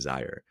deepest heart's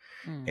desire.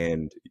 Mm.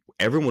 And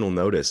everyone will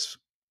notice,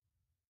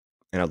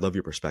 and I'd love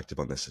your perspective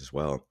on this as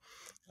well.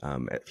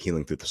 At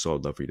Healing Through the Soul,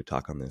 I'd love for you to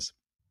talk on this.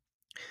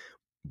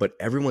 But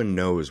everyone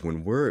knows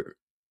when we're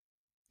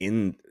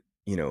in,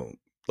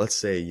 let's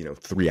say,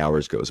 3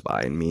 hours goes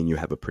by and me and you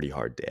have a pretty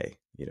hard day,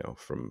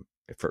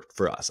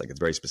 for us, like it's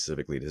very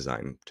specifically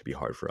designed to be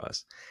hard for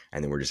us.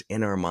 And then we're just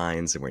in our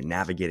minds and we're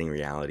navigating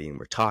reality and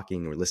we're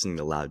talking, and we're listening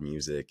to loud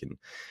music and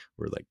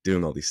we're like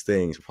doing all these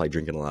things. We're probably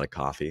drinking a lot of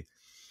coffee.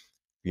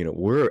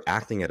 We're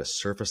acting at a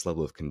surface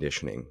level of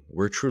conditioning.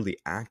 We're truly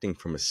acting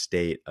from a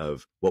state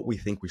of what we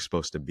think we're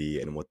supposed to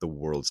be and what the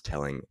world's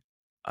telling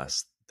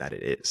us that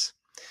it is.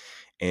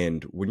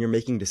 And when you're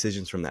making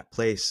decisions from that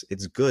place,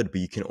 it's good,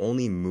 but you can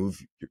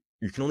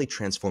only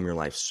transform your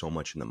life so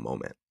much in the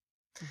moment.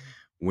 Mhm.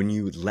 When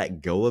you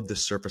let go of the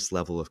surface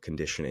level of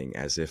conditioning,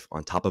 as if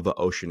on top of an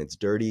ocean, it's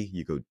dirty,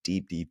 you go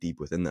deep, deep, deep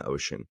within the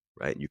ocean,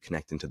 right? You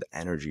connect into the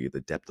energy,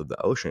 the depth of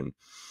the ocean.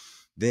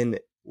 Then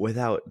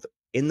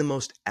in the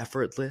most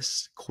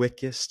effortless,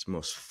 quickest,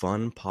 most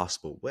fun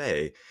possible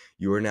way,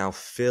 you are now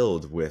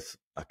filled with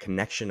a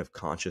connection of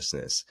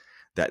consciousness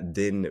that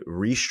then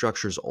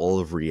restructures all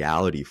of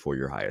reality for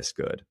your highest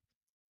good.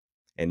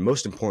 And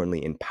most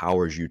importantly,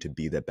 empowers you to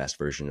be the best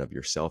version of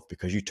yourself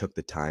because you took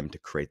the time to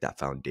create that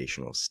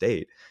foundational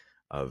state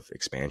of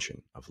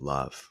expansion, of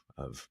love,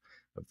 of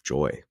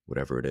joy,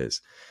 whatever it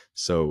is.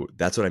 So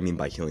that's what I mean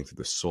by healing through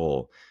the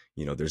soul.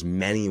 There's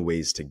many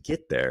ways to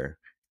get there.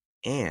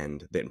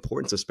 And the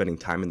importance of spending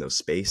time in those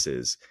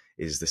spaces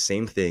is the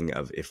same thing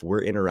of if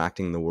we're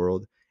interacting in the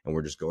world and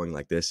we're just going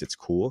like this, it's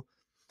cool.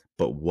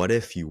 But what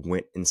if you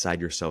went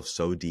inside yourself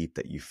so deep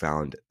that you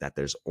found that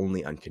there's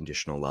only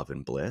unconditional love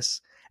and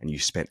bliss, and you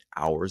spent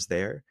hours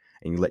there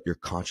and you let your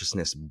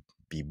consciousness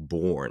be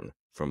born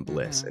from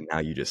bliss, Mhm. and now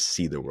you just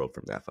see the world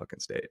from that fucking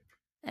state.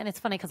 And it's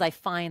funny because I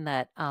find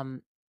that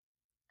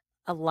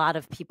a lot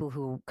of people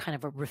who kind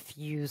of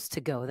refuse to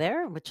go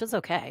there, which is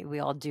okay. We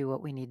all do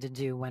what we need to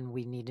do when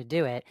we need to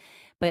do it.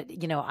 But,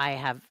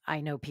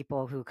 I know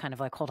people who kind of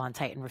like hold on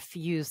tight and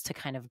refuse to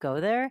kind of go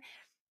there.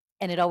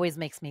 And it always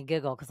makes me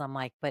giggle because I'm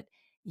like, but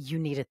you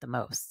need it the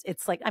most.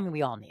 It's like, I mean,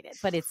 we all need it,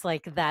 but it's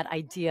like that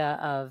idea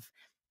of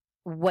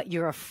what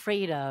you're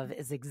afraid of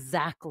is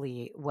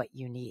exactly what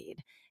you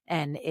need.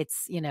 And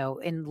it's,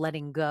 in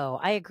letting go,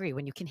 I agree.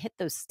 When you can hit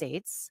those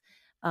states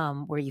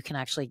where you can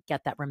actually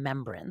get that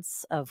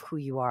remembrance of who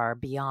you are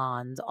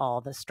beyond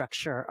all the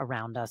structure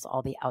around us,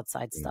 all the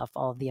outside Mm, stuff,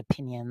 all of the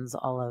opinions,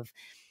 all of,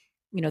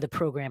 the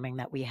programming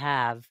that we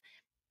have,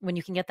 when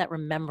you can get that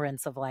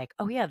remembrance of like,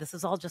 oh yeah, this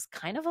is all just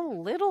kind of a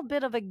little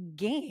bit of a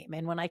game.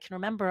 And when I can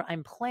remember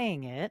I'm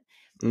playing it,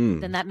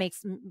 then mm, that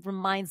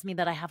reminds me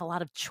that I have a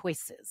lot of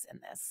choices in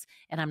this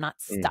and I'm not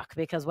mm, stuck,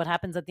 because what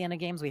happens at the end of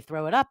games, we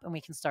throw it up and we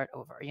can start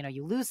over.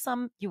 You lose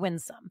some, you win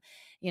some,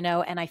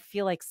 and I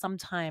feel like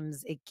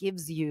sometimes it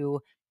gives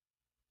you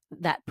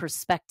that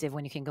perspective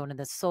when you can go into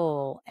the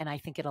soul. And I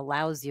think it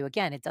allows you,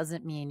 again, it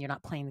doesn't mean you're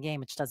not playing the game,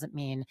 which doesn't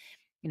mean,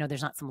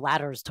 there's not some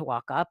ladders to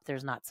walk up,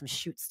 there's not some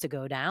chutes to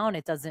go down.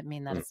 It doesn't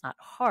mean that Mm, it's not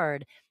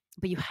hard,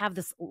 but you have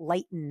this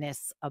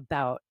lightness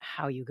about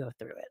how you go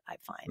through it. I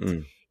find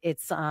mm.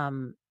 it's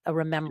a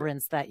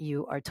remembrance that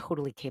you are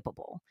totally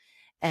capable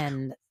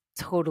and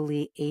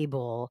totally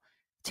able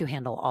to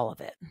handle all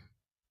of it.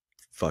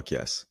 Fuck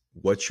yes.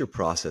 What's your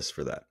process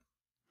for that?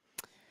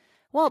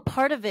 Well,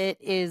 part of it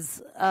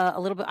is a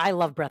little bit. I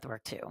love breath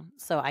work too.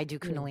 So I do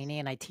Yes. Kundalini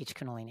and I teach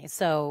Kundalini.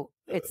 So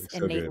it's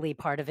So good. innately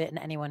part of it. And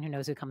anyone who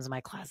knows who comes to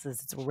my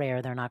classes, it's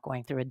rare they're not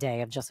going through a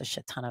day of just a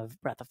shit ton of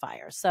breath of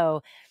fire.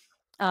 So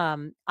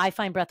I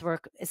find breath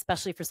work,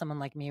 especially for someone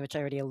like me, which I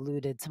already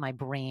alluded to, my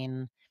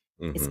brain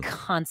is Hmm.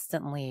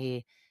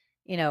 constantly,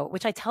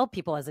 which I tell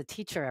people as a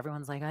teacher,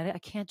 everyone's like, I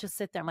can't just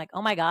sit there. I'm like,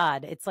 oh my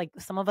God, it's like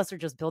some of us are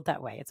just built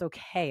that way. It's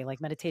okay.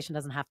 Like meditation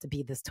doesn't have to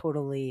be this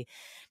totally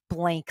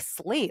blank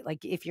slate.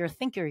 Like if you're a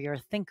thinker, you're a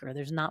thinker.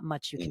 There's not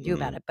much you can do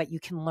about Hmm. it, but you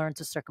can learn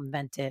to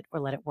circumvent it or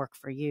let it work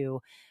for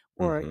you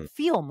or Hmm.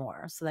 feel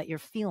more so that your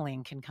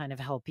feeling can kind of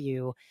help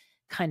you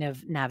kind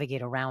of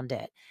navigate around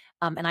it.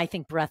 And I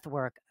think breath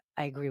work,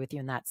 I agree with you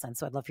in that sense.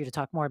 So I'd love for you to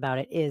talk more about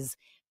it, is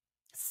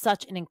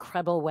such an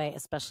incredible way,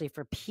 especially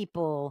for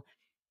people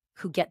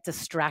who get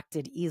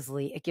distracted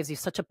easily. It gives you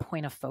such a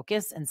point of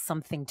focus and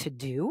something to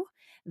do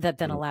that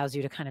then allows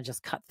you to kind of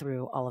just cut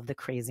through all of the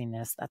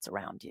craziness that's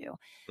around you.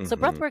 So Hmm.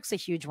 breathwork's a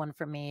huge one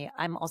for me.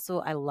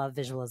 I love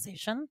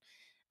visualization.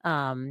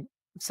 Um,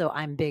 so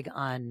I'm big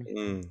on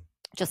Mm.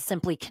 just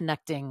simply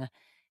connecting,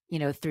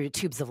 through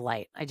tubes of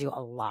light. I do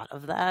a lot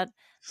of that.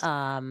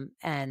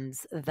 And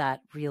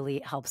that really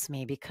helps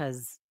me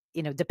because,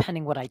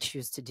 depending what I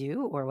choose to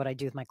do or what I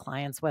do with my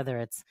clients, whether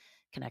it's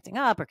connecting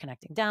up or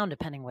connecting down,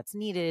 depending what's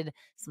needed,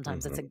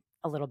 sometimes it's Hmm.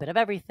 a little bit of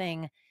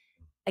everything.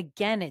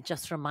 Again, it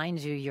just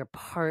reminds you you're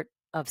part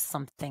of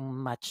something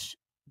much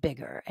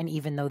bigger. And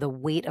even though the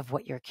weight of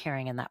what you're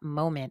carrying in that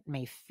moment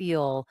may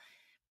feel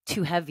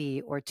too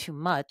heavy or too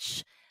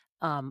much,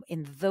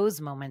 in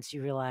those moments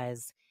you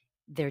realize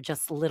they're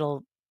just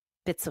little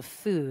bits of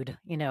food,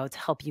 to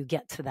help you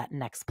get to that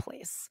next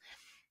place.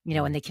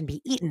 And they can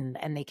be eaten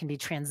and they can be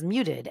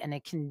transmuted and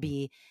it can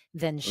be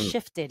then Mm.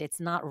 shifted. It's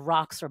not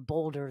rocks or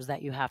boulders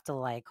that you have to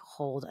like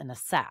hold in a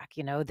sack,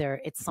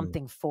 it's Mhm.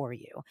 something for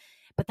you.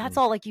 But that's Mhm.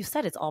 all, like you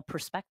said, it's all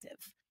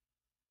perspective.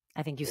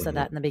 I think you said Mhm.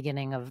 that in the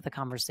beginning of the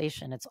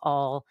conversation. It's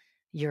all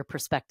your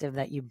perspective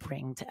that you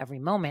bring to every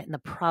moment. And the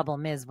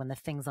problem is when the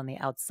things on the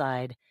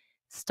outside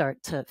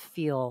start to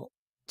feel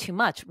too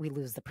much, we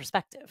lose the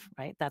perspective,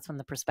 right? That's when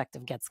the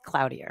perspective gets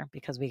cloudier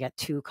because we get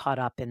too caught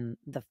up in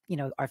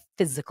our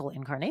physical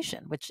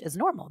incarnation, which is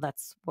normal.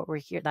 That's what we're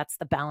here. That's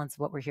the balance of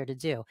what we're here to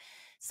do.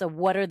 So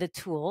what are the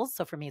tools?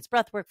 So for me, it's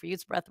breath work. For you,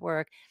 it's breath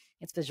work.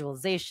 It's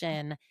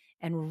visualization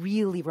and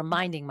really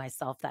reminding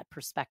myself that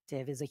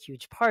perspective is a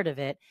huge part of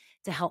it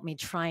to help me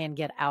try and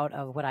get out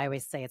of what I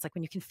always say. It's like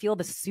when you can feel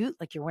the suit,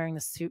 like you're wearing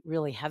the suit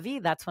really heavy,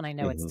 that's when I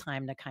know it's Mhm.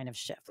 time to kind of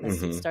shift. The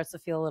suit Mhm. starts to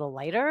feel a little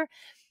lighter.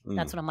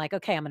 That's Mm. when I'm like,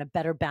 okay, I'm in a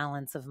better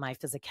balance of my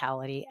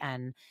physicality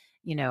and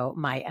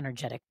my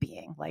energetic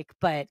being. Like,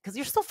 but because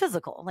you're still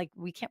physical, like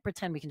we can't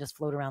pretend we can just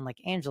float around like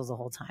angels the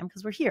whole time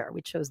because we're here.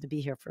 We chose to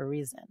be here for a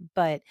reason.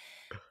 But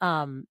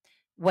um,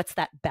 what's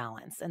that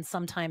balance? And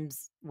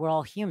sometimes we're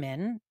all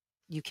human.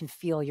 You can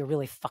feel you're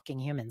really fucking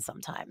human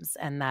sometimes.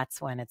 And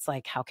that's when it's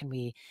like, how can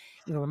we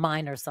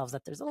remind ourselves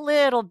that there's a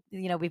little,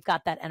 we've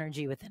got that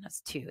energy within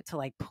us too, to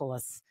like pull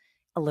us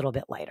a little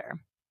bit lighter.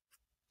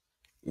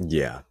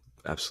 Yeah,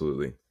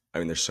 absolutely. I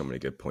mean, there's so many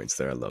good points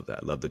there. I love that.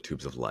 I love the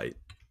tubes of light,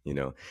 and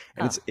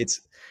Oh,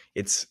 it's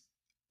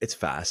it's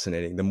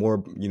fascinating. The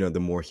more, the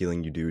more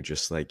healing you do,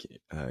 just like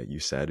you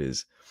said,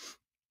 is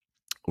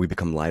we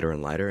become lighter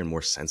and lighter and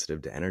more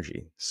sensitive to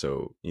energy.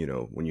 So,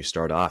 when you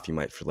start off, you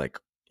might feel like,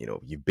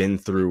 you've been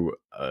through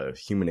a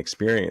human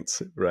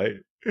experience, right?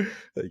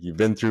 Like you've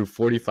been through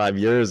 45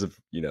 years of,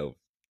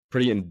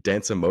 pretty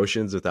intense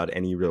emotions without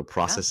any real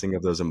yeah. processing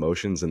of those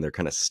emotions. And they're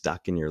kind of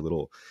stuck in your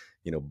little,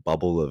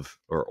 bubble of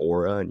or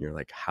aura. And you're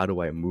like, how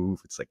do I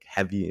move? It's like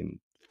heavy and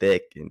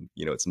thick. And,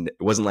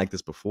 it wasn't like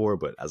this before.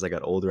 But as I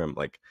got older, I'm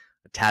like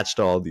attached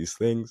to all these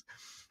things,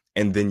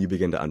 and then you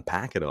begin to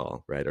unpack it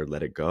all, right, or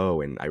let it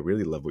go. And I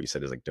really love what you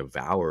said, is like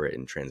devour it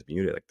and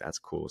transmute it. Like that's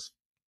cool. It's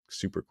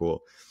super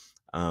cool.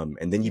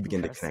 And then you Even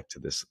begin to curse. connect to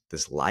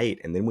this light.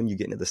 And then when you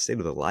get into the state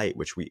of the light,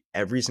 which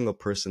every single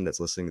person that's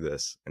listening to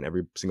this and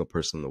every single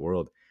person in the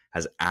world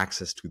has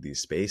access to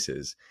these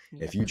spaces.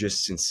 If Yep. you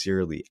just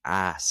sincerely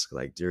ask,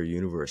 like, dear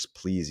universe,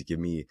 please give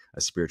me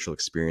a spiritual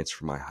experience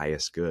for my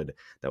highest good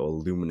that will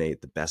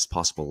illuminate the best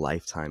possible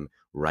lifetime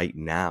right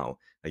now.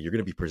 Like, you're going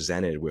to be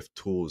presented with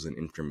tools and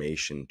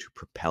information to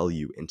propel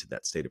you into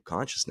that state of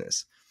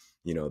consciousness.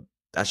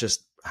 That's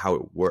just how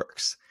it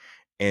works.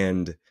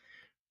 And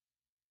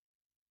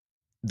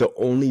the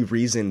only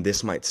reason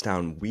this might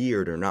sound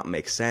weird or not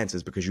make sense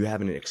is because you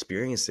haven't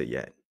experienced it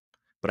yet.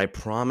 But I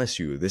promise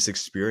you, this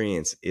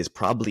experience is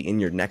probably in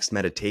your next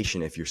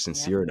meditation if you're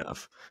Yep. sincere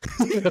enough.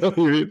 You know what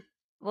I mean?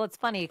 Well, it's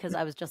funny because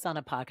I was just on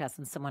a podcast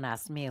and someone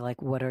asked me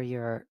like, what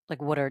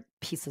are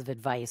pieces of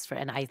advice for,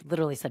 and I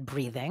literally said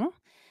breathing.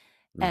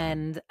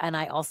 Mhm. And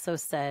I also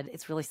said,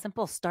 it's really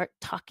simple. Start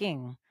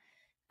talking.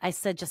 I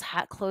said, just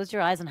close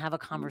your eyes and have a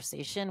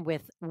conversation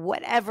with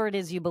whatever it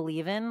is you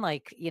believe in,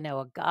 like,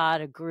 a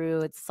God, a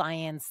guru, it's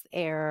science,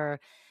 air,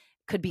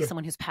 could be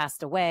someone who's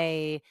passed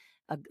away,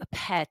 a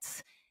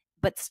pet,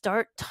 but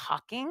start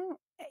talking,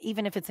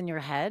 even if it's in your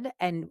head,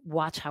 and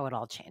watch how it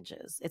all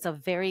changes. It's a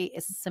very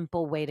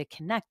simple way to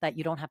connect that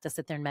you don't have to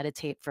sit there and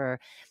meditate for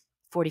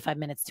 45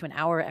 minutes to an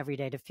hour every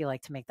day to feel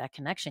like to make that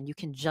connection. You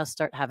can just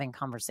start having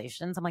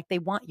conversations. I'm like, they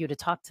want you to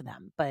talk to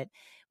them, but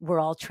we're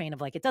all trained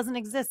of like, it doesn't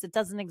exist. It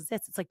doesn't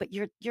exist. It's like, but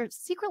you're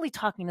secretly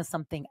talking to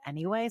something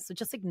anyway. So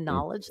just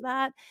Mm, acknowledge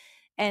that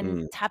and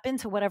mm. tap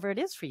into whatever it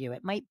is for you.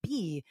 It might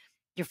be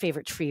your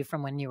favorite tree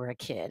from when you were a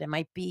kid. It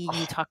might be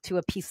you Oh, talk to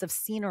a piece of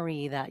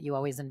scenery that you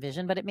always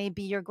envision, but it may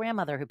be your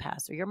grandmother who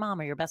passed, or your mom,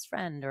 or your best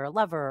friend, or a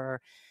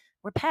lover,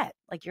 or pet,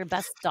 like your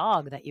best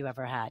dog that you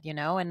ever had,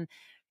 and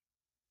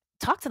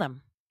talk to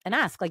them and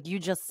ask, like you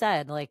just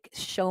said, like,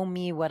 show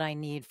me what I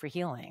need for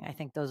healing. I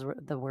think those were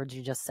the words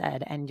you just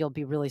said, and you'll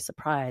be really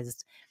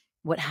surprised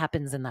what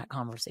happens in that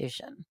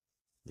conversation.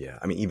 yeah.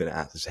 I mean, even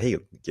ask, hey,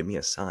 give me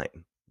a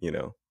sign. You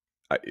know,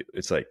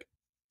 it's like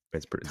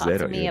it's pretty Talk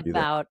to zero. me Do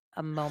that about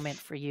a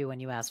moment for you when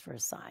you ask for a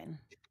sign.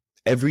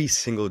 every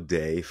single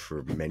day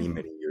for many,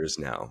 many years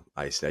now.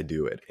 I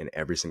do it, and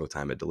every single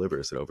time it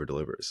delivers, it over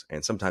delivers.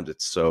 And sometimes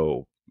it's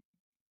so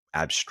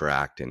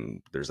abstract,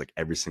 and there's like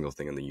every single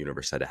thing in the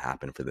universe had to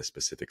happen for this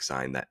specific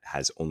sign that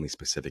has only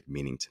specific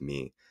meaning to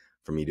me,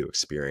 for me to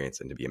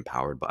experience and to be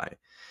empowered by.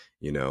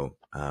 You know,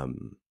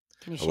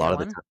 Can you a lot share of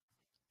the one? time,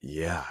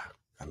 yeah.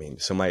 I mean,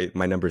 so my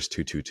number is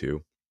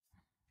 222.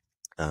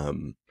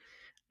 Um,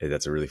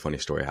 that's a really funny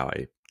story how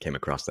I came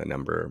across that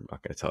number. I'm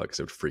not going to tell it because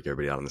it would freak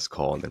everybody out on this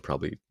call, and then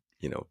probably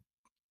you know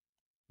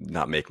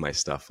not make my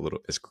stuff a little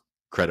as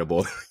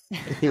credible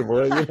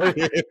anymore. You know what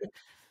I mean?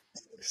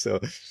 So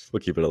we'll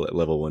keep it at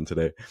level one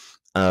today.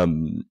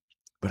 Um,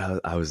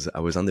 but I was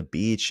on the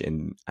beach,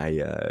 and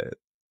I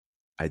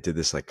did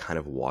this like kind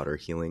of water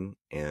healing,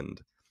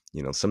 and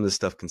some of this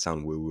stuff can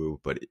sound woo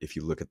woo, but if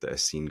you look at the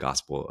Essene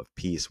Gospel of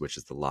Peace, which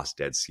is the lost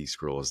Dead Sea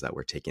Scrolls that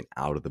were taken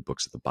out of the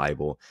books of the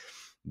Bible,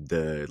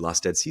 the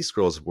lost Dead Sea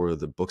Scrolls were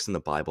the books in the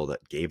Bible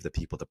that gave the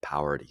people the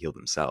power to heal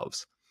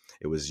themselves.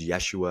 It was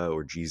Yeshua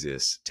or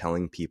Jesus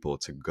telling people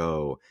to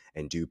go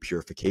and do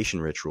purification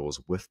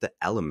rituals with the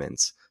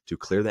elements to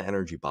clear the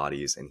energy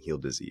bodies and heal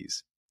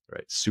disease.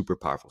 Right? Super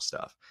powerful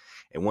stuff.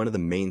 And one of the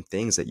main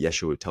things that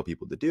Yeshua would tell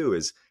people to do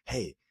is,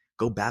 hey,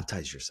 go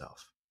baptize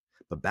yourself,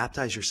 but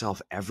baptize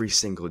yourself every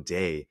single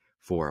day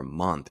for a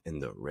month in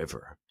the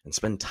river and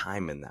spend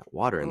time in that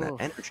water and that Oof,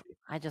 energy.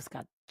 I just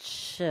got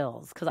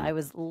chills because Mm. I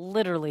was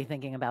literally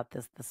thinking about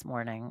this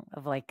morning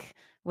of like,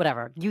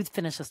 whatever. You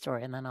finish the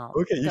story and then I'll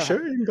Okay, you go ahead.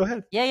 sure? You can go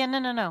ahead. Yeah, yeah, no,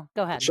 no, no.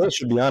 Go The ahead. show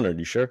should be honored.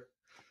 You sure?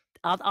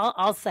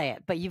 I'll say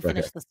it, but you Okay,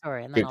 finish the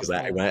story and then good. I'll Because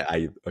say it.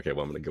 okay,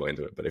 well, I'm going to go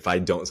into it. But if I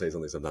don't say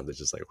something, sometimes it's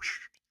just like, whoosh.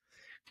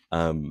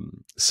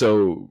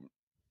 So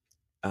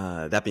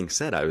that being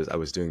said, I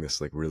was doing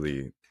this like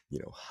really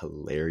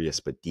hilarious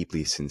but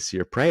deeply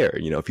sincere prayer.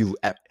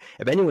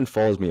 If anyone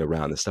follows me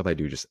around, the stuff I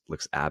do just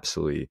looks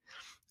absolutely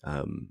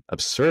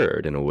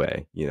absurd in a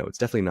way. It's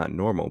definitely not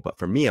normal. But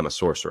for me, I'm a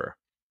sorcerer.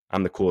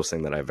 I'm the coolest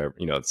thing that I've ever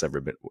that's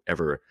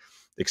ever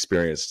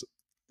experienced.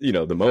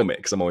 The moment,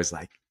 because I'm always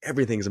like,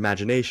 everything's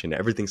imagination,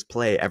 everything's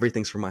play,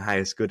 everything's for my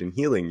highest good and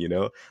healing.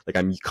 Like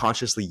I'm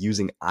consciously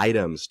using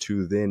items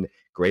to then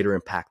greater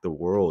impact the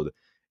world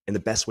in the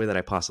best way that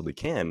I possibly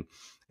can.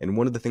 And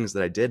one of the things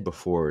that I did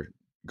before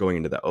going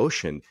into the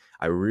ocean,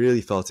 I really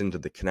felt into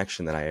the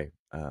connection that I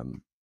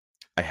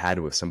had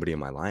with somebody in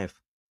my life,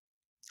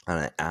 and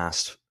I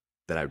asked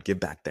that I would give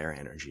back their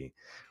energy,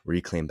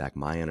 reclaim back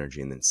my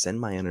energy, and then send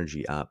my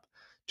energy up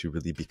to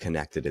really be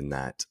connected in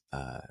that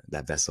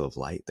vessel of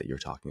light that you're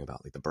talking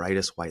about, like the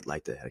brightest white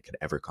light that I could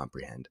ever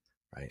comprehend,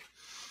 right?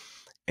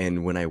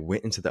 And when I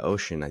went into the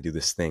ocean, I do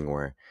this thing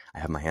where I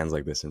have my hands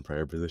like this in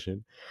prayer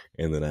position.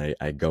 And then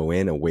I go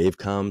in, a wave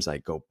comes, I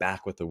go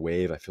back with the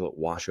wave, I feel it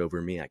wash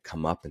over me. I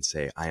come up and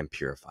say, I am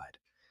purified.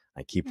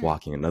 I keep Mm.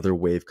 walking. Another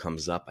wave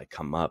comes up. I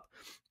come up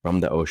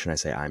from the ocean. I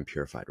say, I'm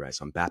purified, right?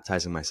 So I'm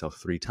baptizing myself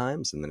 3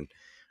 times. And then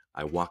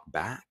I walk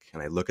back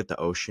and I look at the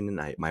ocean,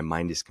 and my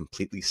mind is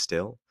completely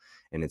still.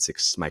 And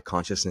my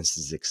consciousness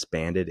is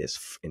expanded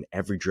in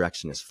every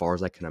direction as far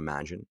as I can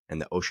imagine.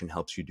 And the ocean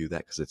helps you do that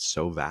because it's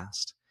so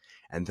vast.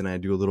 And then I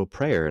do a little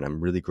prayer, and I'm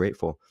really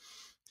grateful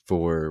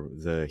for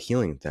the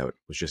healing that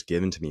was just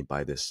given to me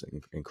by this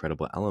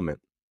incredible element,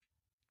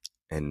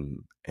 and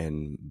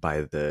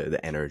by the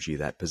energy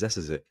that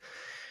possesses it.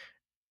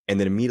 And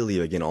then immediately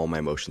again, all my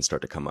emotions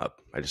start to come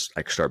up. I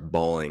start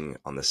bawling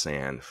on the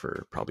sand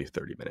for probably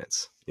 30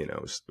 minutes. It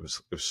was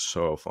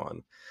so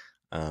fun.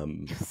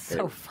 It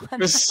So fun.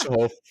 was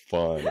so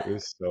fun. It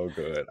was so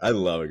good. I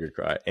love a good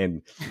cry.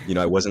 And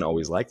I wasn't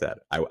always like that.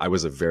 I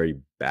was a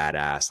very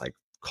badass, like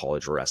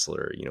college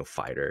wrestler,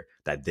 fighter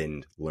that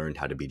then learned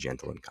how to be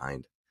gentle and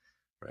kind.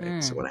 Right.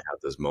 So Mm. when I have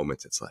those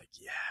moments, it's like,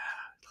 yeah,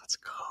 let's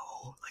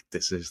go. Like,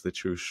 this is the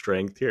true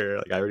strength here.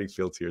 Like, I already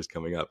feel tears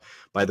coming up.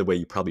 By the way,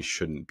 you probably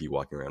shouldn't be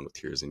walking around with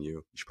tears in you.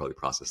 You should probably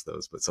process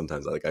those. But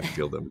sometimes I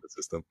feel them in the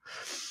system.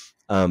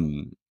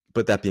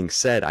 But that being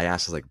said, I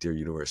asked, like, dear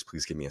universe,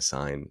 please give me a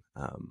sign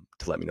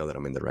to let me know that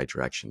I'm in the right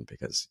direction,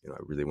 because, I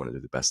really want to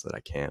do the best that I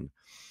can.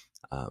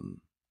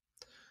 Um,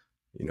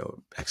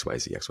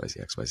 XYZ, XYZ,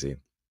 XYZ.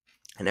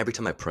 And every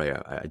time I pray,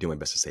 I do my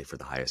best to say for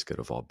the highest good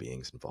of all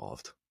beings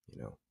involved,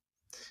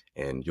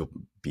 and you'll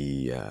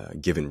be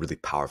given really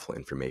powerful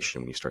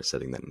information when you start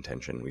setting that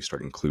intention, when you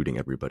start including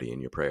everybody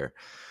in your prayer.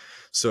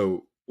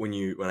 So when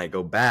I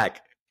go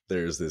back,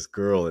 there's this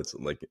girl that's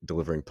like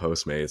delivering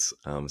Postmates,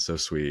 so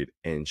sweet,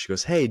 and she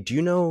goes, "Hey, do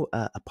you know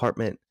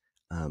apartment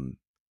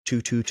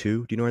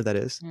 222? Do you know where that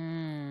is?"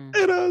 Mm.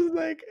 And I was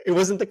like, it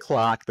wasn't the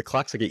clock. The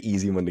clock's like an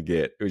easy one to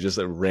get. It was just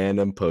a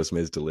random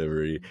Postmates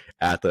delivery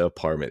at the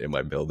apartment in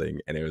my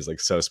building, and it was like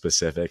so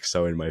specific,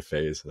 so in my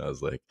face, and I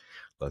was like,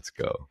 "Let's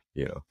go!"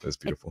 It was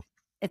beautiful.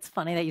 It's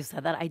funny that you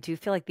said that. I do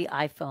feel like the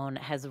iPhone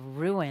has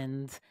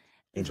ruined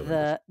Angel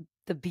numbers.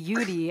 the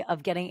beauty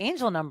of getting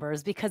angel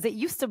numbers, because it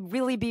used to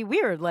really be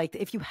weird. Like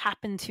if you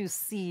happen to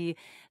see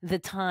the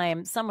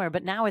time somewhere,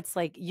 but now it's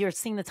like you're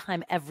seeing the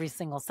time every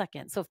single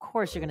second. So of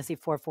course you're going to see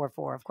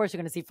 444. Of course you're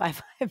going to see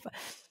 55.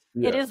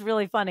 It Yeah. is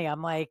really funny.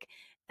 I'm like,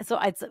 so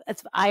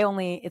it's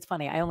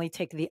funny. I only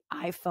take the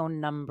iPhone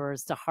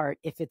numbers to heart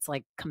if it's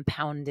like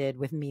compounded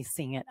with me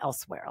seeing it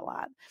elsewhere a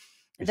lot.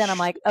 Then I'm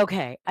like,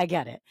 okay, I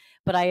get it.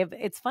 But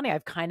it's funny,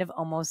 I've kind of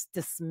almost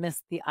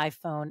dismissed the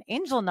iPhone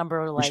angel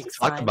number We like should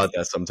talk signs. about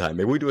that sometime.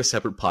 Maybe we do a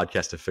separate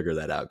podcast to figure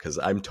that out, because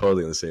I'm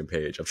totally on the same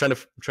page. I'm trying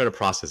to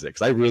process it,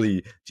 because I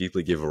really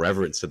deeply give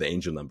reverence to the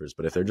angel numbers.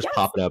 But if they're just Yes.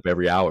 popping up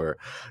every hour,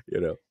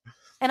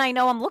 And I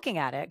know I'm looking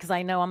at it because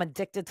I know I'm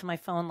addicted to my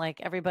phone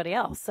like everybody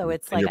else. So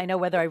it's and like, you're I know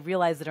whether I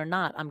realize it or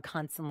not, I'm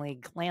constantly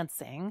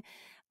glancing.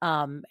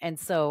 And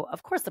so,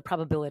 of course, the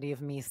probability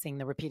of me seeing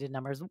the repeated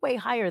number is way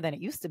higher than it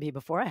used to be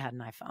before I had an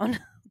iPhone.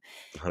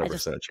 I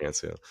just, 100% a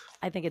chance. Yeah.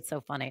 I think it's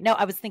so funny. No,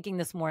 I was thinking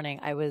this morning,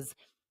 I was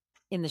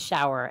in the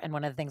shower, and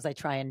one of the things I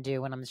try and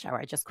do when I'm in the shower,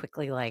 I just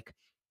quickly, like,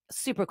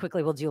 super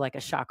quickly will do like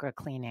a chakra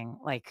cleaning,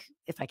 like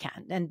if I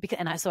can.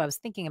 So I was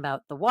thinking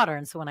about the water.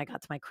 And so when I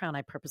got to my crown,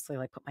 I purposely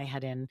like put my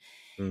head in,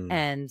 Mm,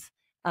 and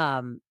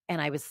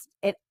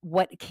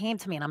what came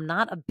to me, and I'm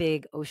not a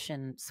big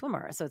ocean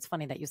swimmer. So it's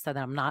funny that you said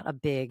that. I'm not a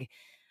big,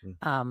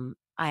 mm,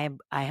 I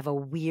have a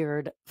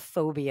weird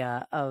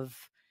phobia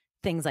of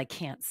things I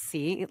can't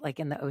see, like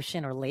in the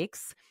ocean or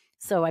lakes.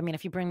 So, I mean,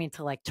 if you bring me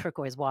to like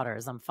turquoise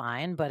waters, I'm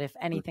fine. But if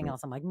anything mhm.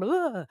 else, I'm like,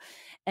 "Ugh."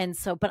 And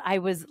so, but I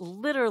was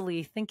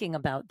literally thinking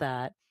about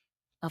that,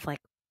 of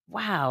like,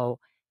 wow,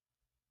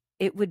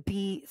 it would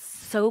be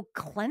so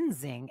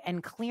cleansing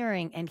and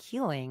clearing and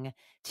healing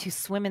to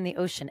swim in the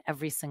ocean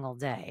every single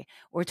day,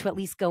 or to at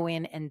least go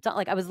in and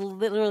like, I was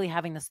literally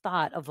having this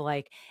thought of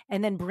like,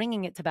 and then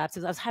bringing it to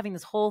baptism. I was having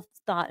this whole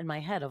thought in my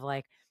head of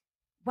like,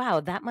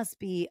 wow, that must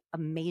be a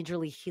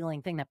majorly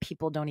healing thing that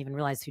people don't even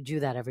realize, who do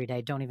that every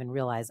day, don't even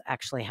realize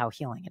actually how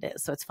healing it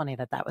is. So it's funny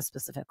that that was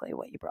specifically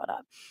what you brought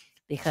up,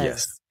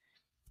 Yes. because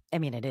I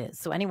mean, it is.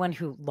 So anyone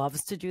who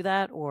loves to do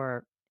that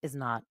or is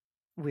not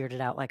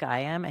weirded out like I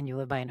am, and you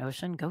live by an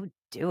ocean, go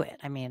do it.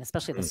 I mean,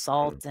 especially the Mhm,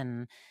 salt,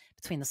 and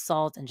between the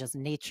salt and just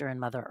nature and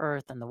Mother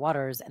Earth and the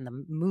waters and the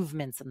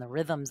movements and the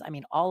rhythms. I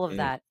mean, all of mm,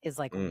 that is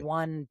like mm,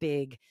 one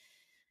big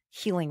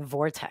healing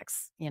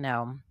vortex,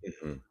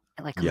 mhm.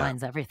 it like Yeah.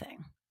 combines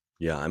everything.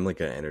 Yeah, I'm like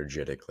an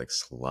energetic like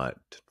slut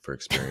for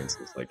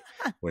experiences. Like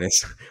when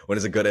it's when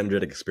it's a good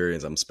energetic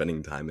experience, I'm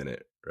spending time in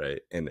it,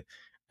 right? And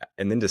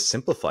then to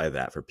simplify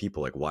that for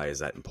people, like, why is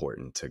that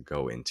important to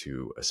go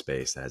into a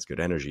space that has good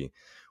energy?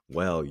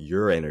 Well,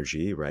 your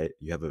energy, right?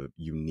 You have a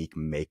unique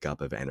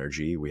makeup of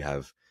energy. We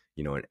have,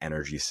 an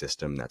energy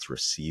system that's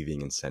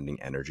receiving and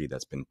sending energy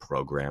that's been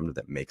programmed,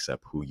 that makes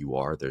up who you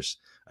are. There's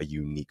a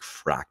unique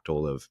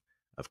fractal of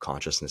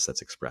consciousness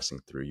that's expressing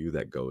through you,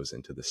 that goes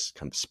into this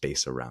kind of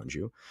space around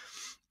you.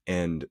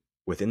 And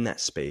within that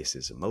space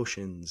is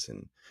emotions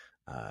and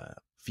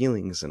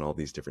feelings and all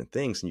these different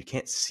things. And you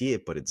can't see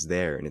it, but it's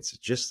there. And it's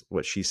just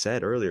what she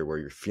said earlier, where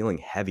you're feeling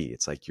heavy.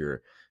 It's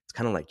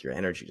kind of like your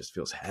energy just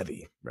feels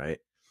heavy, right?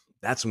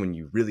 That's when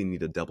you really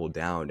need to double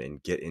down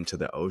and get into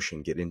the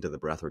ocean, get into the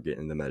breath, or get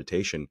into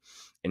meditation,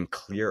 and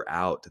clear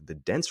out the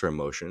denser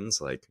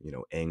emotions like,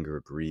 anger,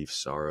 grief,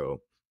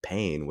 sorrow,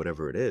 pain,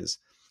 whatever it is.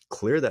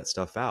 Clear that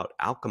stuff out,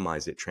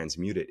 alchemize it,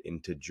 transmute it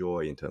into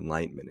joy, into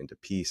enlightenment, into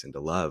peace, into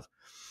love.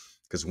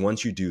 Because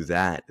once you do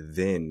that,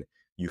 then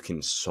you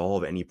can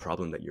solve any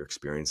problem that you're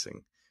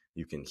experiencing.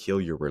 You can heal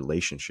your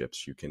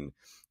relationships. You can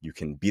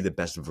be the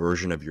best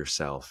version of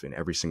yourself in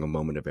every single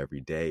moment of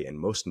every day. And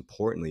most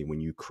importantly,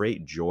 when you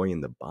create joy in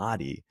the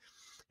body,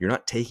 you're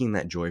not taking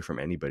that joy from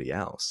anybody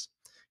else.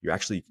 You're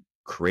actually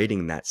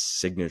creating that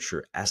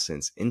signature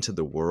essence into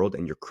the world,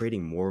 and you're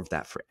creating more of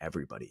that for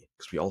everybody,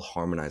 because we all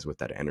harmonize with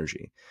that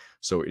energy.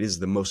 So it is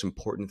the most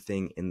important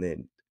thing in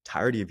the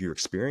entirety of your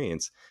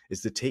experience,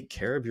 is to take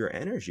care of your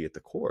energy at the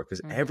core,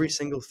 because every Hmm.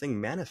 single thing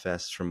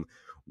manifests from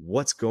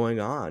what's going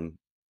on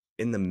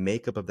in the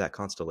makeup of that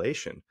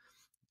constellation,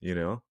 you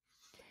know?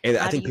 And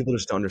I How do think you people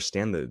just don't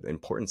understand the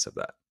importance of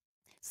that.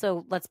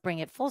 so let's bring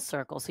it full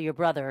circle. So your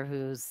brother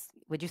who's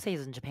would you say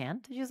he's in Japan?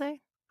 Did you say?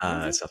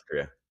 Where is he? South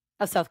Korea.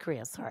 Oh, South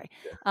Korea, sorry.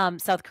 Yeah.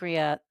 South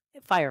Korea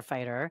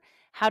firefighter.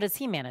 How does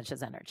he manage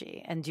his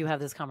energy? And do you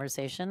have this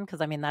conversation? Because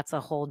I mean, that's a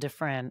whole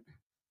different.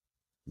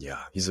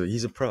 Yeah,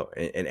 he's a pro,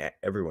 and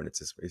everyone,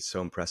 it's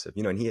so impressive,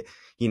 and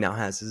he now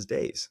has his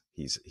days.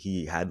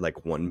 He had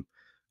like one,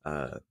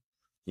 uh,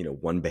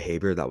 one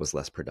behavior that was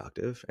less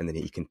productive, and then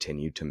he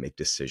continued to make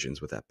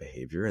decisions with that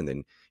behavior, and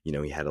then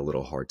he had a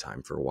little hard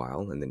time for a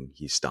while, and then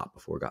he stopped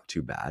before it got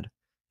too bad.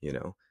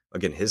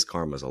 Again, his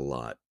karma is a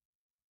lot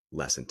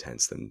less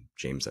intense than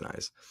James and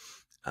I's.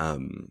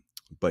 Um,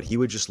 but he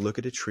would just look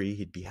at a tree,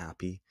 he'd be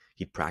happy.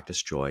 He'd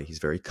practice joy. He's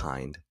very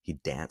kind.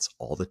 He'd dance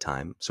all the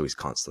time. So he's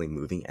constantly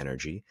moving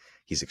energy.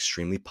 He's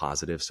extremely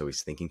positive. So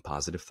he's thinking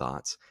positive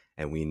thoughts.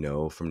 And we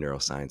know from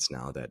neuroscience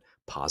now that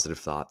positive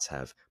thoughts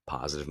have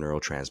positive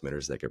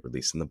neurotransmitters that get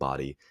released in the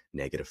body.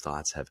 Negative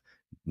thoughts have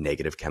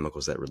negative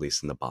chemicals that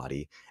release in the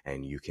body.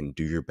 And you can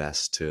do your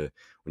best to,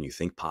 when you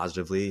think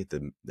positively,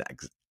 the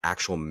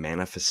actual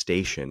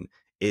manifestation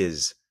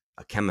is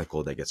a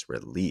chemical that gets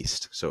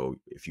released. So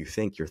if you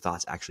think, your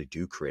thoughts actually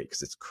do create,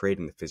 because it's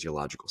creating the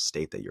physiological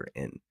state that you're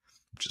in,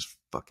 which is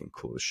fucking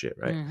cool as shit,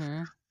 right?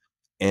 Mm-hmm.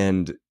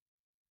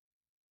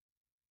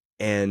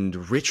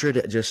 And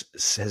Richard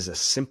just has a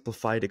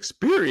simplified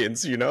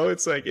experience.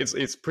 It's like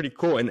it's pretty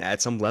cool, and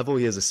at some level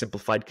he has a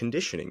simplified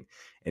conditioning.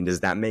 And does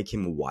that make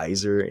him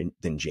wiser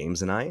than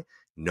James and I?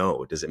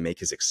 No. Does it make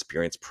his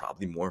experience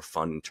probably more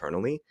fun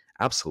internally?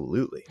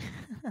 Absolutely.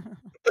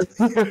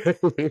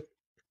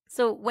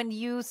 So when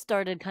you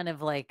started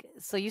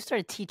so you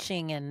started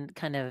teaching and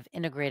kind of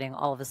integrating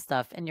all of this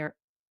stuff in your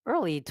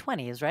early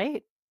 20s,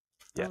 right?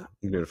 Yeah, I've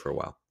been doing it for a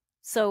while.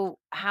 So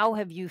how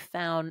have you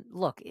found,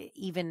 look,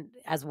 even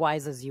as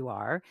wise as you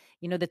are,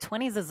 the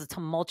 20s is a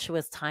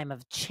tumultuous time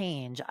of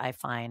change, I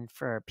find,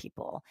 for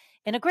people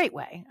in a great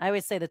way. I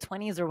always say the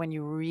 20s are when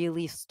you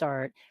really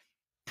start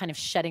kind of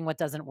shedding what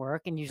doesn't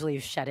work. And usually you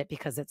shed it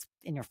because it's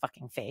in your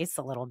fucking face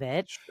a little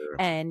bit. Sure.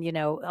 And,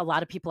 a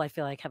lot of people I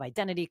feel like have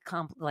whatchamacallit,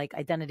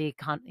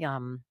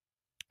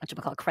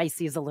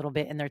 crises a little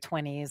bit in their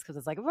 20s because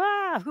it's like,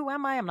 who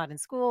am I? I'm not in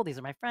school. These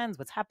are my friends.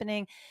 What's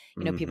happening?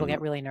 People Mm-hmm.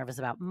 get really nervous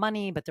about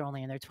money, but they're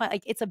only in their 20s.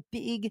 Like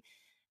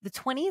the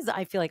 20s,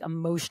 I feel like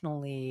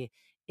emotionally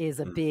is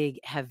a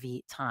big,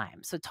 heavy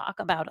time. So talk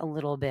about a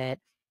little bit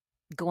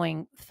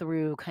going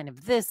through kind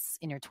of this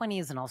in your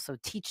 20s and also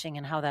teaching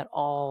and how that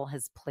all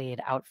has played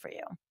out for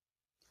you.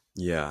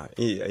 Yeah,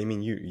 I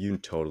mean, you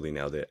totally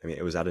nailed it. I mean,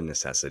 it was out of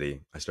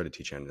necessity. I started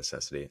teaching out of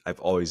necessity. I've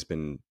always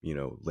been,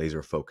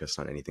 laser focused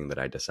on anything that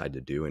I decide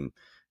to do, and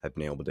I've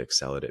been able to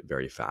excel at it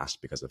very fast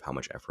because of how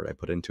much effort I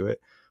put into it.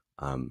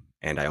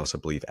 And I also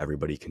believe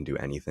everybody can do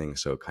anything,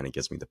 so it kind of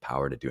gives me the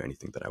power to do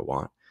anything that I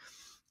want.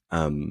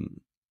 Um,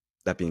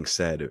 that being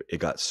said, it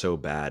got so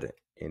bad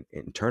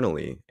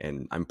internally,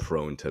 and I'm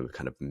prone to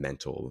kind of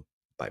mental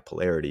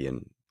bipolarity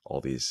and all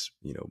these,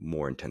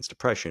 more intense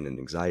depression and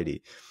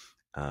anxiety.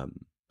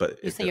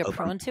 But You say you're I'm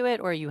prone to it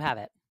or you have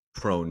it?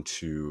 prone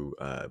to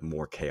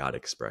more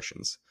chaotic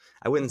expressions.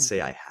 I wouldn't Mhm.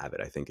 say I have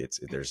it. I think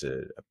there's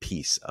a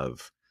piece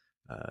of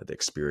the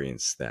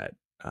experience that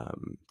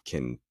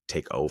can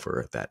take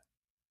over, that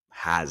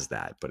has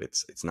that, but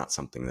it's not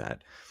something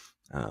that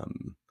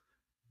um,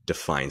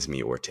 defines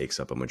me or takes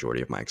up a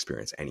majority of my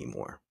experience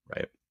anymore,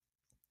 right?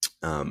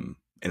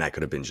 And I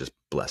could have been just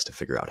blessed to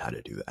figure out how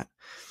to do that.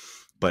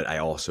 But I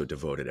also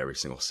devoted every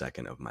single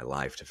second of my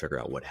life to figure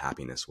out what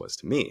happiness was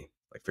to me.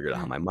 Like, figure out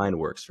how Mm. my mind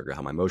works, figure out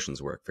how my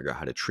emotions work, figure out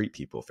how to treat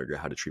people, figure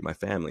out how to treat my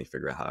family,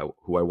 figure out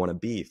who I want to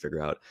be,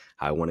 figure out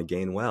how I want to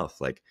gain wealth.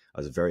 Like, I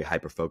was very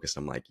hyper focused.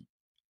 I'm like,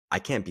 I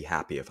can't be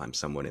happy if I'm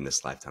someone in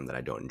this lifetime that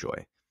I don't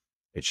enjoy.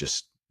 It's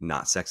just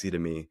not sexy to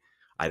me.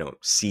 I don't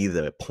see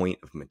the point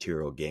of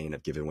material gain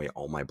of giving away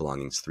all my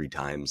belongings 3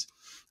 times,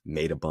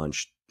 made a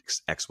bunch,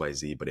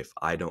 XYZ. But if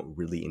I don't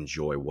really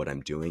enjoy what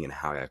I'm doing and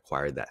how I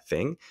acquired that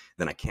thing,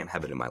 then I can't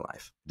have it in my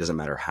life. It doesn't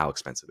matter how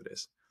expensive it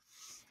is.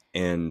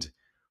 And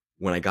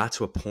when I got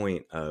to a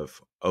point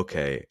of,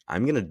 okay,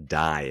 I'm going to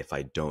die if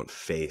I don't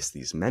face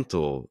these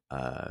mental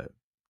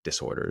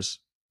disorders,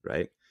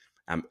 right?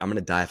 I'm going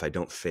to die if I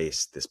don't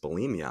face this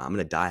bulimia. I'm going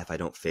to die if I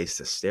don't face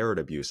this steroid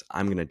abuse.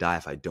 I'm going to die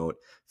if I don't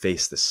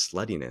face this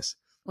sluttiness.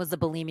 Was the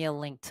bulimia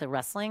linked to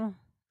wrestling?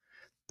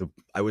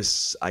 I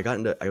was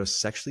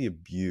sexually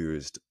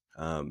abused.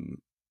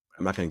 I'm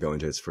not going to go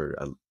into this for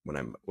when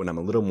I'm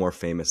a little more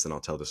famous, then I'll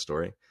tell the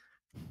story.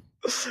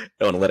 I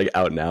don't want to let it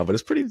out now, but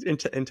it's pretty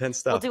intense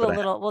stuff.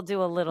 We'll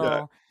do a Yeah,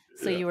 little.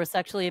 So yeah. you were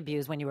sexually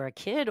abused when you were a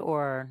kid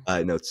or?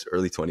 No, it's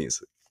early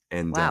 20s,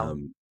 and Wow.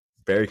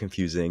 very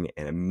confusing.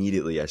 And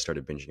immediately I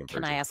started binging and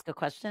Can I purging. ask a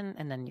question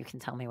and then you can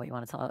tell me what you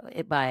want to tell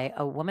it by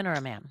a woman or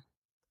a man?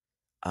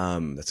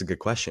 That's a good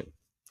question.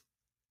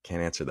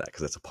 Can't answer that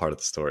because that's a part of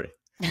the story.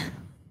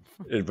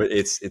 But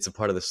it's a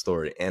part of the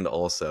story, and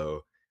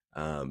also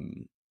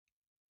um,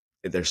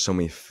 there's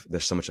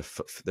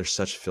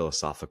such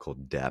philosophical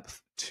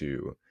depth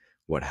to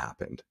what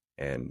happened,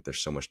 and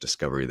there's so much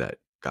discovery that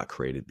got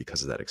created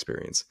because of that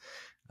experience.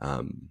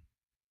 Um,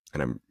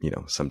 and I'm,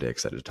 someday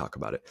excited to talk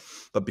about it.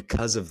 But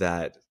because of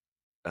that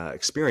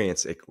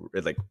experience, it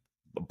like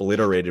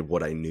obliterated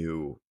what I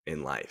knew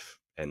in life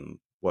and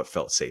what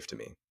felt safe to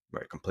me,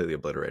 right? Completely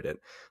obliterated.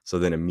 So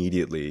then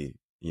immediately,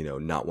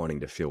 not wanting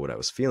to feel what I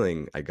was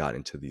feeling, I got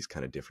into these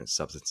kind of different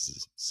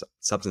substances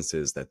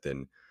that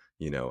then,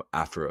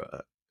 after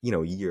a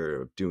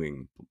year of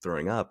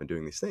throwing up and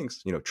doing these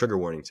things, trigger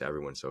warning to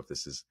everyone. So if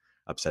this is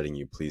upsetting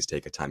you, please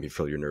take a time. You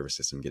feel your nervous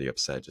system getting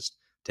upset, just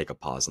take a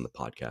pause on the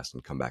podcast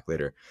and come back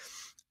later.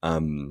 I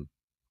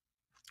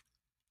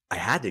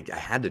had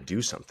to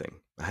do something.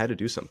 I had to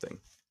do something.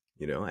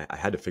 I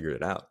had to figure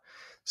it out.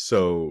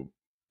 So,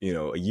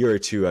 a year or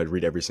two, I'd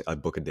read a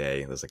book a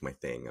day. That was like my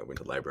thing. I went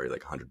to the library,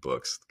 like 100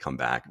 books, come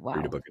back, read a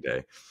Wow. book a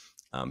day.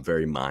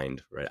 Very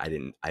mind, right? I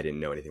didn't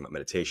know anything about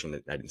meditation.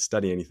 I didn't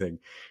study anything.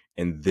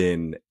 And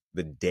then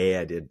the day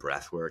I did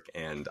breath work,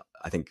 and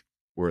I think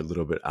we're a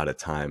little bit out of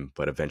time,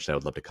 but eventually I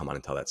would love to come on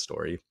and tell that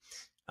story.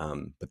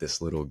 But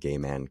this little gay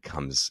man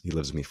he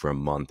lives with me for a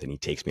month, and he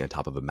takes me on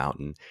top of a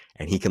mountain,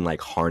 and he can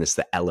like harness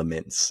the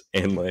elements,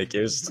 and like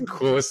it's the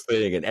coolest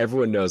thing. And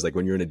everyone knows, like,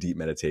 when you're in a deep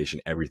meditation,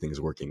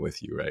 everything's working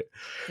with you, right?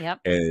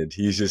 Yep. And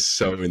he's just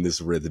so in this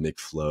rhythmic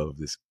flow of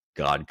this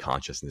God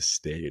consciousness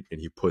state,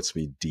 and he puts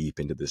me deep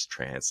into this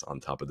trance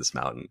on top of this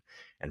mountain.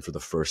 And for the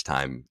first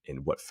time in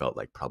what felt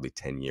like probably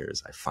 10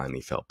 years, I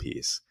finally felt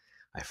peace.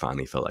 I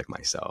finally felt like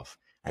myself.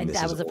 And And this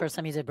that is was the the first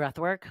time you did breath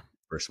work?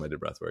 first time I did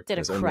breath work. Did And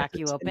it it's only crack after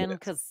you 10 open? minutes.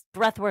 Because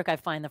breath work, I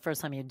find the first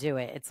time you do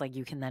it, it's like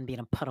you can then be in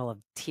a puddle of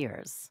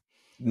tears.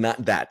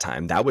 Not that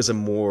time. That was a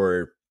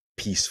more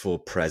peaceful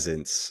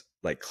presence,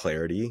 like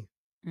clarity.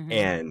 Mm-hmm.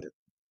 And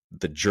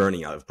the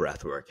journey of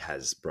breath work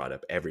has brought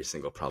up every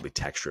single probably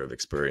texture of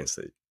experience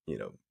that,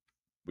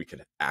 we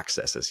could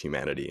access as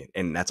humanity.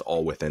 And that's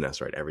all within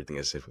us, right? Everything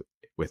is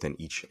within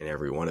each and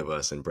every one of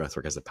us. And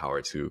breathwork has the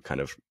power to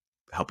kind of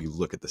help you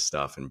look at the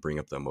stuff and bring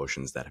up the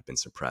emotions that have been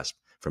suppressed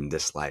from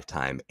this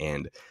lifetime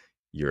and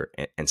your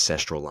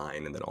ancestral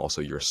line, and then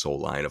also your soul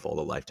line of all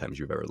the lifetimes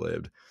you've ever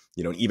lived,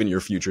 even your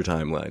future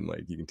timeline.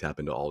 Like, you can tap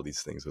into all of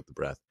these things with the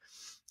breath.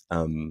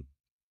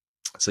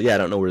 So yeah, I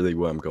don't know really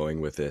where I'm going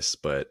with this,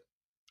 but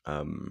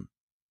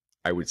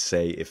I would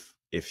say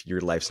if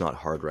your life's not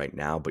hard right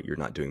now, but you're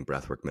not doing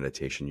breathwork,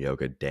 meditation,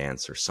 yoga,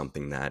 dance, or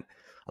something that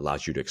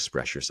allows you to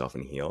express yourself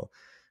and heal,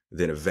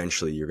 then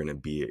eventually you're going to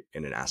be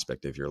in an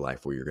aspect of your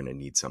life where you're going to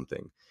need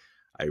something.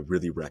 I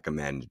really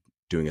recommend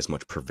doing as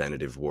much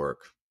preventative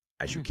work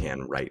as you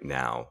can right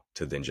now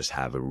to then just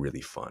have a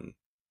really fun,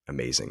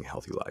 amazing,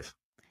 healthy life.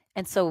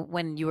 And so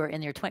when you were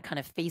in your kind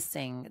of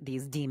facing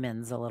these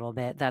demons a little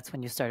bit, that's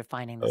when you started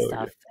finding the Oh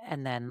stuff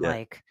and then yeah,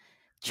 like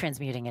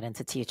transmuting it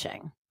into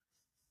teaching.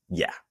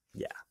 yeah,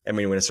 yeah. I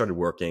mean, when I started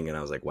working, and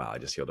I was like, wow, I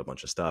just healed a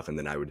bunch of stuff, and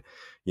then I would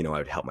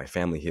help my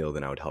family heal,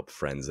 then I would help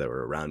friends that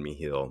were around me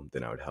heal,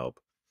 then I would help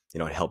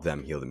I'd help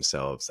them heal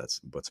themselves.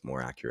 That's what's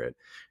more accurate.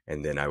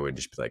 And then I would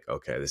just be like,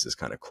 okay, this is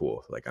kind of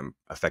cool. Like, I'm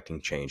affecting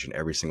change in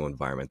every single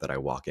environment that I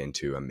walk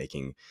into. I'm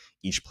making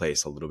each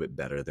place a little bit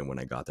better than when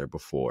I got there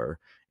before.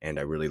 And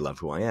I really love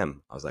who I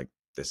am. I was like,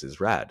 this is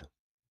rad.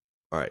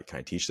 All right, can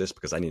I teach this?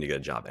 Because I need to get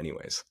a job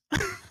anyways.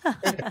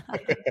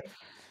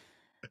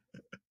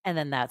 And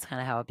then that's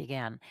kind of how it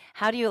began.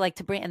 How do you like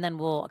to bring, and then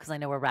because I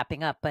know we're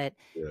wrapping up, but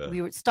Yeah.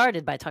 we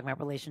started by talking about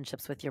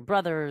relationships with your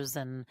brothers.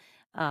 And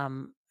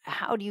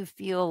how do you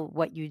feel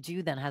what you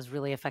do then has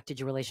really affected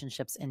your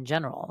relationships in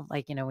general?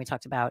 Like, we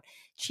talked about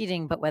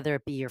cheating, but whether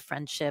it be your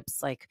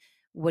friendships, like,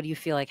 what do you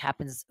feel like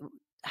happens?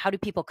 How do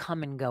people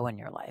come and go in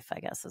your life, I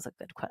guess, is a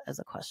good as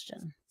a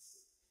question.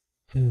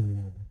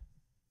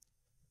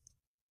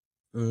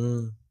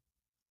 Mm,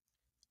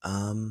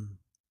 um,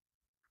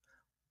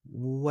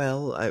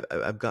 well,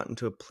 I've gotten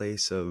to a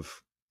place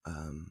of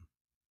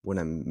when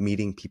I'm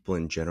meeting people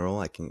in general,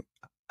 I can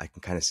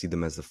kind of see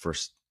them as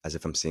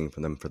if I'm seeing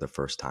them for the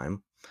first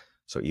time.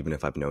 So even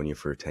if I've known you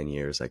for 10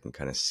 years, I can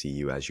kind of see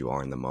you as you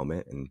are in the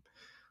moment, and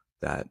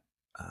that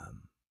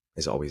um,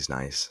 is always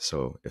nice.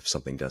 So if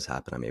something does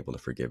happen, I'm able to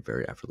forgive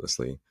very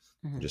effortlessly.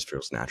 It Mhm. just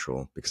feels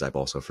natural because I've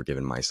also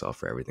forgiven myself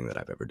for everything that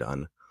I've ever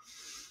done.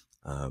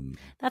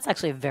 That's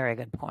actually a very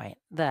good point,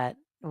 that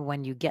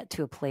when you get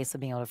to a place of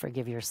being able to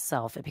forgive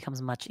yourself, it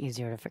becomes much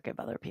easier to forgive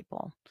other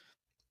people,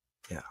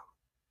 Yeah,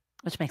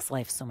 which makes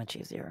life so much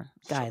easier.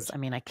 so Guys, much. I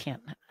mean, I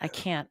can't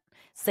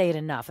say it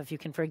enough. If you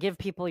can forgive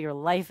people, your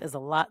life is a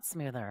lot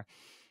smoother.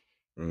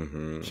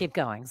 Mm-hmm. Keep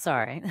going.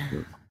 Sorry.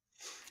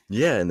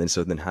 Yeah, and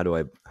then how do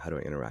I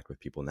interact with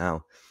people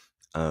now?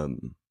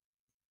 Um,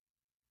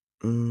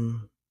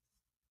 mm,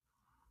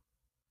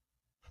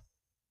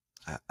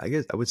 I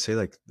guess I would say,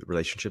 like, the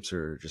relationships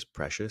are just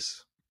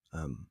precious.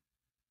 Um,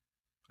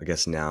 I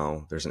guess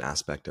now there's an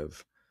aspect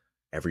of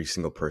every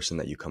single person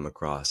that you come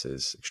across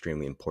is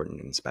extremely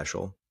important and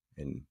special,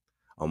 and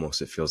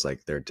almost it feels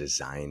like they're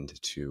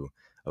designed to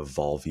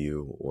evolve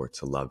you or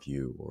to love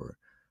you or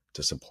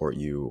to support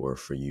you or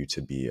for you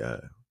to be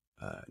an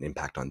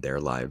impact on their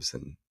lives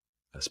in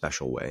a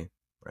special way,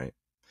 right?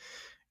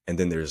 And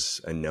then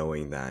there's a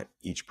knowing that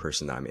each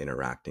person that I'm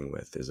interacting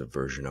with is a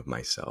version of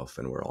myself,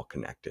 and we're all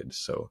connected.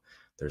 So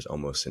there's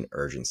almost an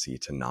urgency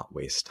to not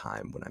waste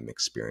time when I'm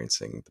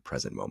experiencing the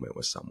present moment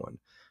with someone,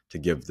 to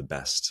give the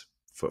best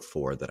foot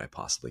forward that I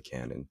possibly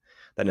can. And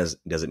that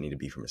doesn't need to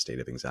be from a state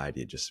of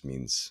anxiety. It just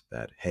means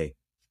that, hey,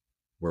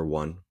 we're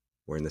one,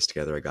 we're in this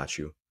together. I got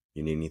you.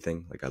 You need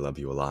anything? Like, I love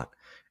you a lot.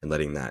 And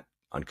letting that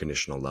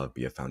unconditional love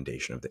be a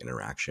foundation of the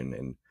interaction,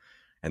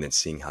 and then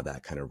seeing how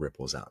that kind of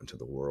ripples out into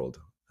the world.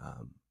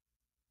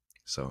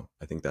 So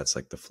I think that's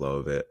like the flow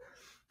of it.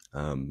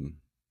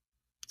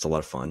 It's a lot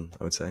of fun,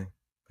 I would say.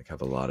 Like,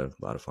 have a lot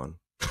of fun.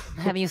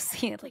 Have you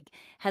seen, like,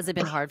 has it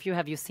been hard for you?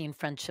 Have you seen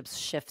friendships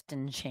shift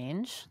and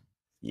change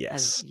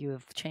as Yes. you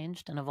have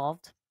changed and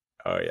evolved?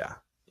 Oh yeah.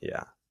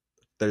 Yeah.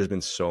 There's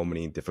been so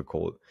many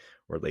difficult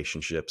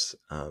relationships.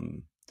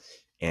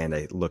 And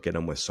I look at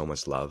them with so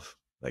much love.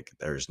 Like,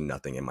 there's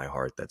nothing in my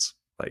heart that's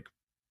like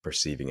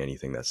perceiving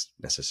anything that's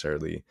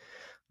necessarily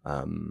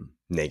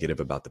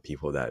negative about the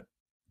people that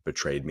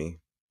betrayed me.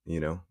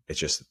 It's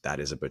just, that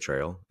is a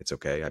betrayal. It's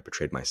okay. I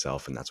betrayed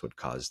myself, and that's what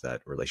caused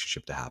that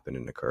relationship to happen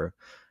and occur.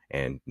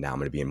 And now I'm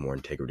going to be in more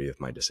integrity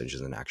with my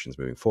decisions and actions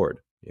moving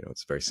forward.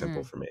 It's very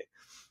simple for me.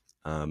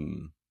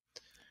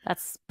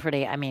 That's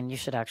pretty, I mean, you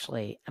should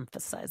actually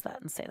emphasize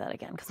that and say that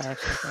again, because I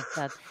actually think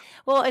that,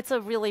 well, it's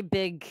a really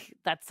big,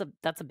 that's a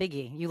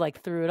biggie. You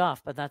like threw it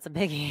off, but that's a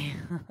biggie.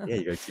 Yeah,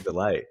 you gotta keep it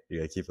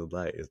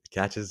light. It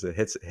catches, it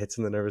hits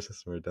in the nervous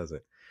system, or it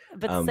doesn't.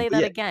 But say But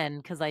that yeah, again,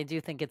 because I do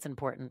think it's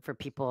important for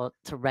people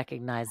to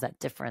recognize that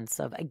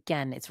difference of,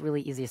 again, it's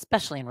really easy,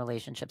 especially in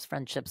relationships,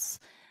 friendships,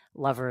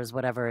 lovers,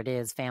 whatever it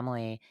is,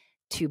 family,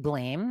 to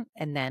blame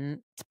and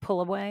then to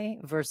pull away,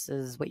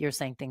 versus what you're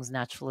saying, things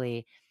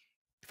naturally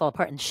fall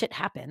apart and shit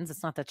happens.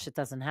 It's not that shit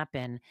doesn't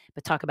happen,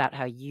 but talk about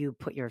how you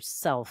put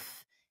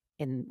yourself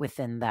in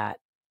within that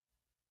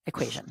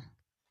equation.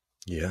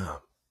 yeah,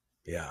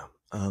 yeah.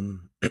 I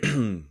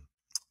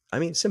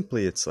mean,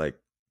 simply, it's like,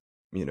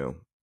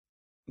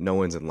 no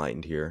one's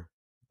enlightened here,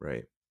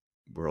 right?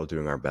 We're all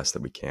doing our best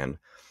that we can,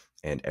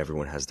 and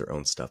everyone has their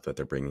own stuff that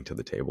they're bringing to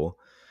the table.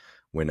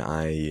 When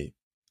I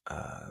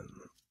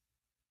um,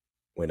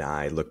 when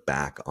I look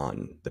back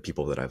on the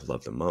people that I've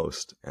loved the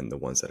most and the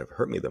ones that have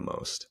hurt me the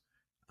most,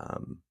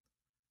 um,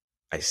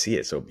 I see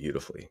it so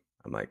beautifully.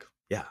 I'm like,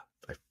 yeah,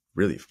 I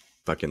really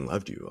fucking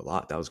loved you a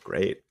lot. That was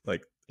great,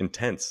 like,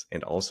 intense.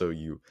 And also,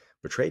 you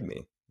betrayed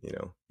me.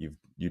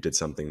 You did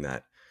something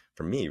that,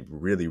 for me,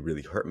 really,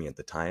 really hurt me at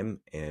the time,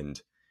 and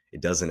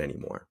it doesn't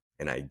anymore.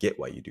 And I get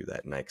why you do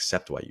that, and I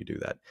accept why you do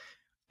that.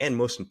 And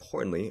most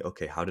importantly,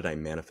 okay, how did I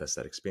manifest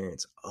that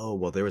experience? Oh,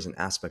 well, there was an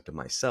aspect of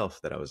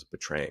myself that I was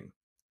betraying.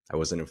 I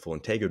wasn't in full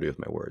integrity with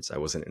my words. I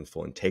wasn't in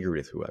full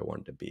integrity with who I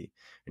wanted to be.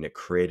 And it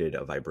created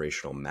a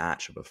vibrational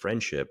match of a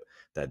friendship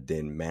that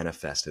then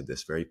manifested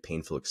this very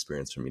painful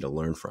experience for me to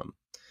learn from.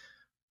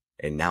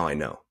 And now I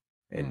know,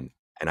 Mm.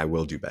 and I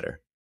will do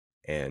better.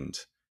 And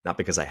not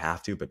because I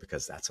have to, but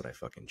because that's what I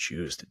fucking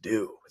choose to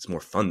do. It's more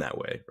fun that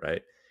way,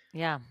 right?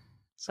 Yeah.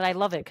 But I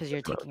love it because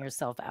you're taking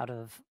yourself out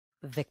of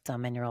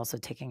victim, and you're also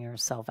taking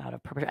yourself out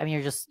of, I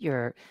mean,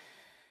 you're,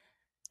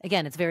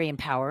 again, it's very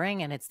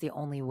empowering, and it's the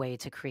only way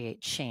to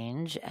create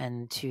change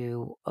and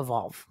to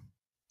evolve.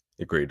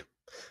 Agreed.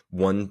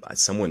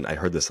 Someone, I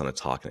heard this on a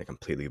talk, and it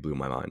completely blew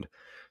my mind.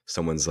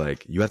 Someone's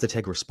like, you have to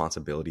take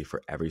responsibility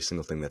for every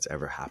single thing that's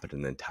ever happened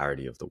in the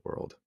entirety of the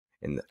world,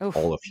 in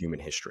all Oof. of human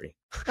history.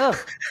 Oh,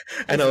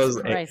 And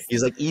Jesus Christ.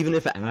 he's like, even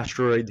if an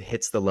asteroid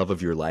hits the love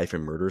of your life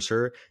and murders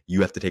her, you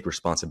have to take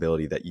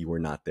responsibility that you were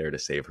not there to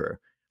save her.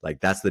 Like,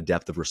 that's the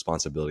depth of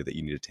responsibility that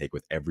you need to take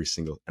with every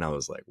single. And I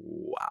was like,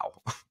 wow.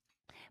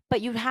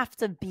 But you have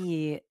to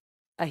be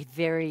a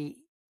very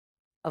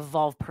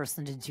evolved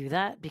person to do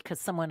that, because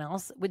someone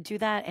else would do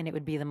that and it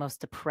would be the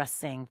most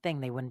depressing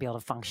thing. They wouldn't be able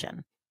to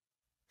function.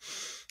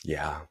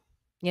 Yeah.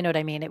 You know what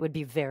I mean? It would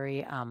be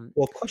very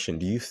Well, question: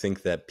 do you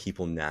think that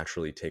people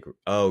naturally take?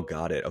 Oh,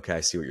 got it. Okay, I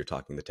see what you're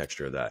talking. The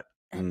texture of that.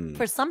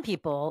 for some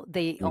people,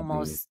 they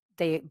Mhm.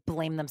 they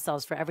blame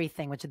themselves for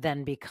everything, which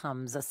then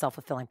becomes a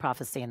self-fulfilling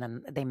prophecy, and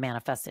then they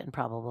manifest it in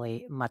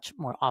probably much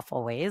more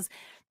awful ways.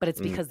 But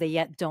it's Mm, because they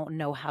yet don't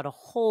know how to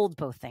hold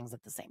both things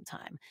at the same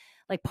time.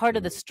 Like, part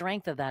of the mm,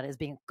 strength of that is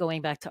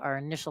going back to our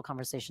initial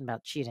conversation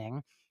about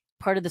cheating.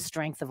 Part of the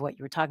strength of what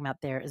you were talking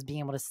about there is being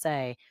able to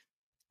say,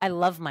 I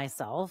love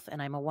myself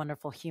and I'm a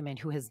wonderful human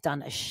who has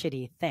done a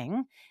shitty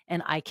thing,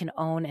 and I can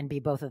own and be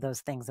both of those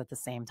things at the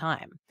same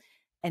time,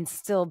 and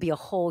still be a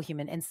whole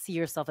human and see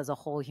yourself as a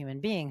whole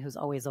human being who's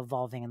always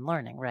evolving and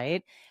learning,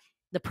 right?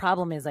 The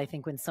problem is, I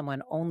think, when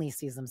someone only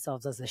sees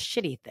themselves as a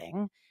shitty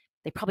thing,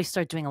 they probably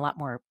start doing a lot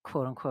more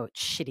quote unquote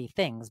shitty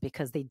things,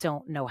 because they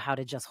don't know how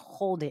to just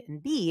hold it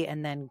and be,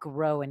 and then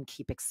grow and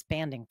keep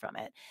expanding from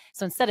it.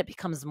 So instead, it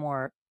becomes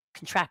more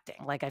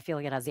contracting. Like, I feel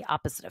like it has the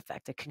opposite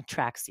effect. It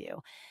contracts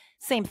you.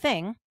 Same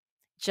thing,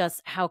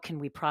 just how can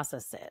we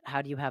process it?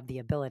 How do you have the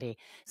ability?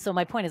 So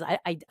my point is,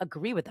 I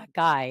agree with that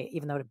guy,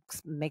 even though it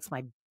makes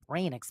my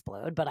brain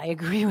explode, but I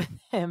agree with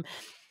him.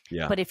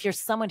 yeah. But if you're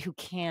someone who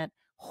can't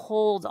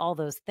hold all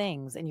those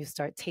things, and you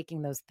start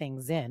taking those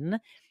things in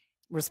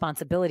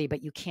responsibility,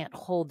 but you can't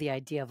hold the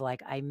idea of,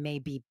 like, I may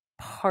be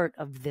part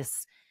of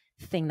this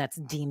thing that's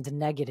deemed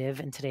negative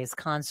in today's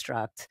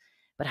construct,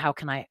 but how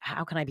can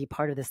I be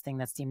part of this thing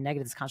that's deemed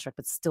negative, this construct,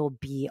 but still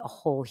be a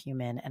whole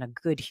human and a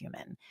good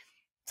human?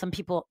 Some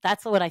people,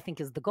 that's what I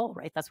think is the goal,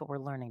 right? That's what we're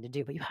learning to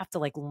do. But you have to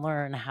like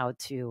learn how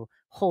to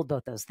hold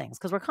both those things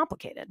because we're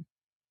complicated.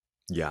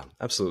 Yeah,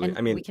 absolutely. And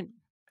I we mean, can,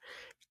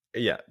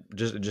 yeah,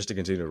 just to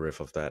continue to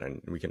riff off that,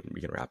 and we can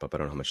wrap up. I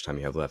don't know how much time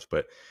you have left,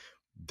 but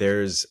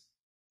there's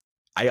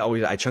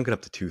I chunk it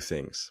up to two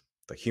things: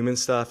 the human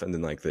stuff, and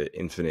then like the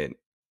infinite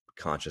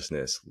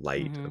consciousness,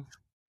 light of mhm.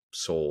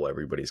 soul.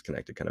 Everybody's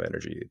connected, kind of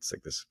energy. It's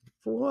like this.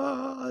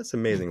 Wow, it's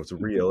amazing. What's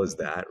real is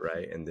that,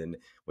 right? And then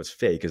what's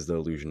fake is the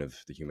illusion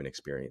of the human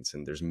experience.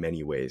 And there's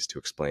many ways to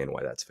explain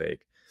why that's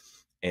fake.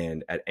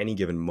 And at any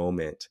given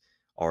moment,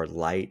 our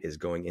light is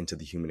going into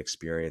the human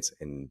experience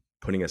and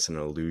putting us in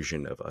an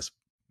illusion of us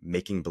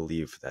making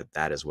believe that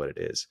that is what it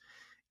is.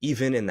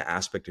 Even in the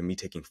aspect of me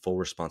taking full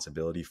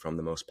responsibility from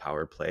the most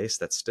powered place,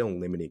 that's still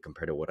limiting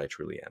compared to what I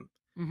truly am.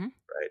 Mhm.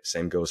 Right.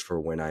 Same goes for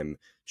when I'm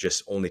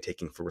just only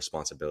taking full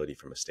responsibility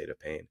from a state of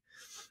pain.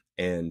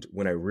 And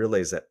when I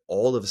realize that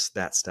all of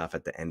that stuff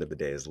at the end of the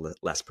day is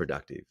less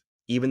productive,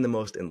 even the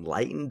most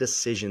enlightened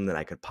decision that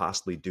I could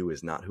possibly do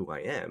is not who I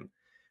am,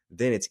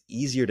 then it's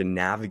easier to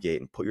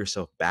navigate and put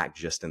yourself back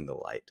just in the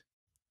light,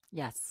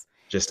 Yes.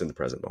 just in the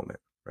present moment.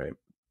 Right.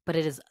 But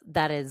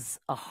that is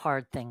a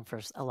hard thing for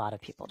a lot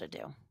of people to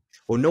do.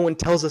 Well, no one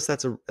tells us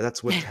that's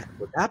what's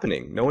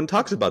happening. No one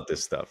talks about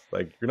this stuff.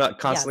 Like you're not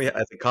constantly Yes.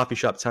 at the coffee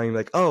shop telling me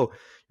like, oh,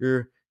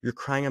 you're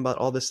crying about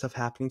all this stuff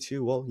happening to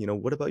you. Well,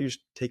 what about you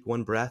just take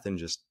one breath and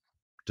just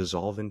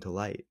dissolve into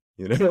light?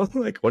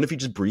 Like what if you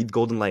just breathe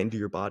golden light into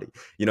your body?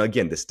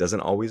 Again, this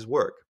doesn't always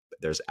work.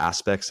 There's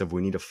aspects of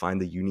we need to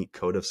find the unique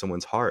code of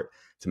someone's heart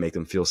to make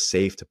them feel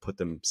safe to put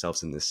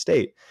themselves in this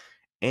state.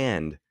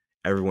 And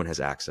everyone has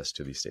access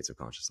to these states of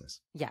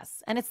consciousness.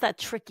 Yes. And it's that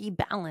tricky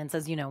balance,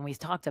 as you know, when we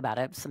talked about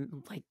it,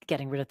 some like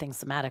getting rid of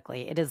things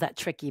somatically. It is that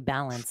tricky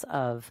balance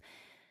of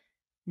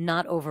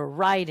not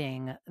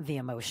overriding the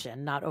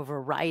emotion, not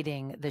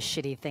overriding the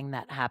shitty thing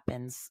that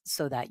happens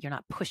so that you're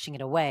not pushing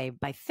it away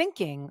by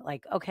thinking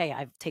like, okay,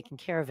 I've taken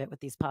care of it with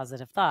these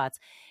positive thoughts.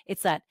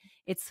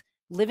 It's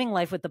living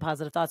life with the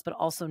positive thoughts, but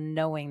also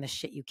knowing the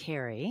shit you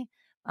carry.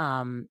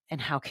 And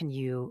how can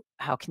you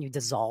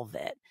dissolve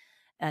it?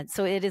 And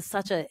so it is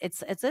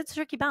it's a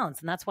tricky balance.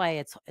 And that's why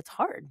it's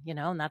hard,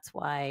 and that's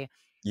why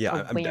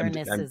Yeah,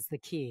 awareness is the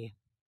key.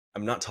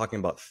 I'm not talking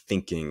about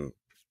thinking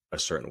a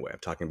certain way. I'm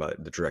talking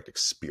about the direct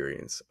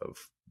experience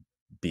of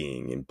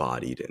being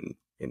embodied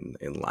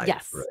in light,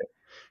 Yes. right?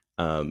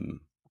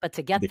 Um, But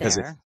to get because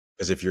if there,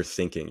 because if you're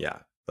thinking,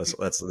 yeah,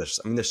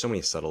 there's so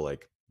many subtle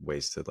like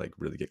ways to like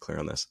really get clear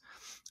on this.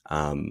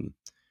 Um,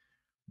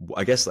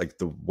 I guess like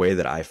the way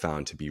that I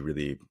found to be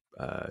really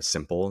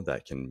simple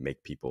that can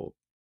make people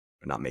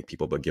not make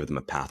people, but give them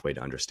a pathway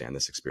to understand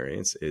this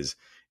experience is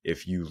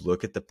if you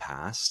look at the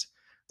past,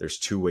 there's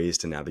two ways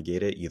to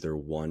navigate it, either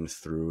one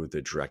through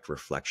the direct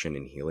reflection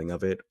and healing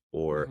of it,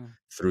 or mhm.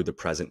 through the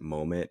present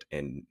moment,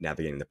 and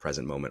navigating the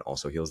present moment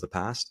also heals the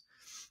past.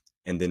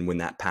 And then when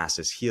that past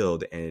is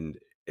healed, and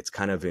it's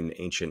kind of in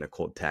ancient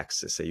occult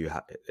texts,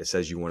 it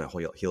says you want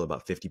to heal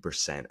about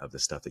 50% of the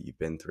stuff that you've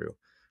been through,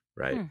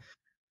 right? Hmm.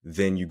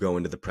 Then you go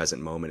into the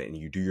present moment and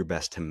you do your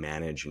best to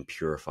manage and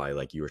purify,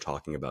 like you were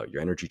talking about,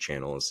 your energy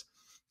channels,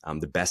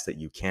 the best that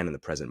you can in the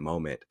present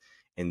moment.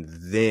 And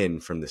then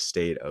from the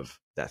state of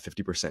that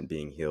 50%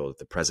 being healed,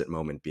 the present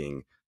moment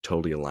being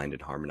totally aligned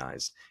and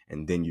harmonized.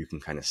 And then you can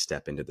kind of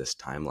step into this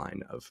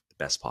timeline of the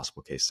best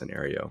possible case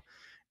scenario.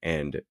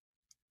 And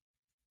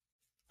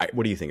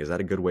what do you think? Is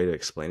that a good way to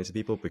explain it to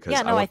people?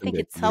 Because Yeah, I no, I want them think to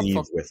it's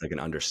leave helpful. with like an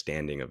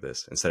understanding of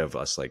this instead of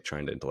us like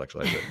trying to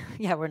intellectualize it.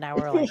 Yeah, we're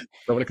like,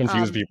 Don't want to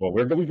confuse um, people.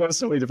 We've gone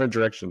so many different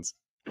directions.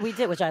 we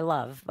did, which I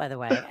love, by the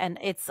way. And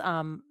it's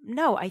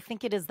no, I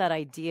think it is that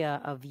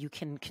idea of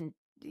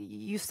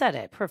you said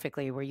it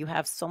perfectly, where you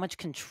have so much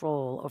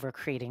control over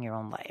creating your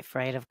own life,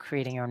 right? Of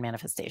creating your own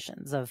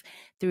manifestations of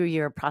through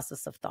your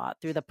process of thought,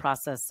 through the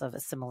process of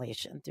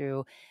assimilation,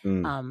 through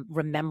Mm,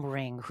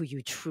 remembering who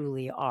you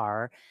truly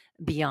are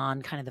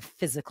beyond kind of the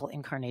physical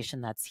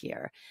incarnation that's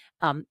here.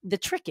 The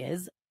trick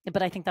is,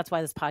 but I think that's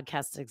why this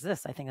podcast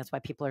exists. I think that's why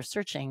people are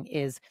searching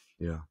is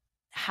yeah.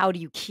 how do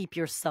you keep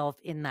yourself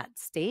in that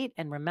state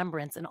and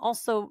remembrance, and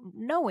also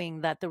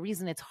knowing that the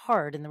reason it's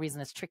hard and the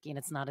reason it's tricky and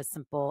it's not as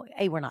simple,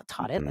 A, we're not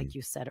taught it Mhm, like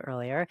you said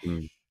earlier,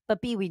 mm,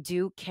 but B, we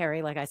do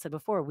carry, like I said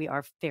before, we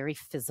are very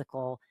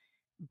physical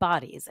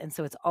bodies, and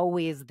so it's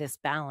always this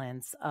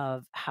balance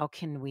of how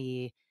can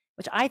we,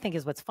 which I think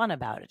is what's fun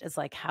about it, is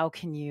like how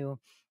can you,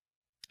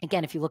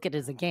 again, if you look at it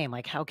as a game,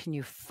 like how can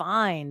you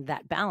find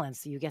that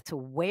balance so you get to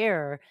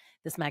wear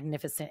this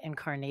magnificent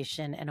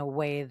incarnation in a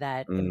way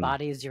that mm,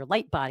 embodies your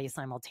light body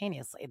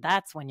simultaneously?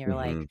 That's when you're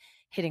like mhm,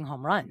 hitting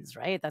home runs,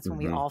 right? That's when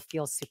we mhm, all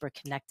feel super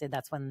connected.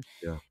 That's when,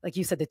 yeah. like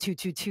you said, the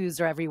 222s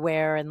are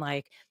everywhere and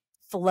like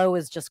flow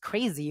is just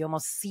crazy. You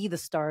almost see the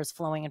stars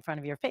flowing in front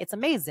of your face. It's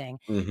amazing.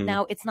 Mhm,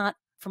 Now, it's not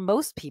for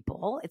most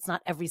people, it's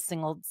not every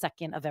single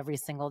second of every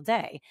single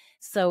day.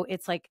 So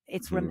it's like,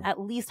 Mhm. at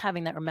least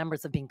having that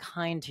remembrance of being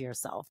kind to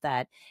yourself,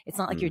 that it's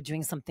not like you're Mm.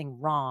 doing something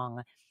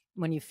wrong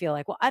when you feel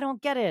like, well, I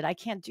don't get it. I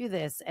can't do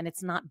this. And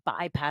it's not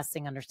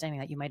bypassing understanding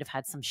that you might have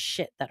had some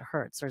shit that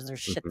hurts, or there's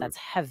shit Mhm. that's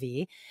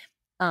heavy.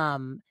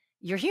 Um,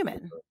 you're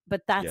human,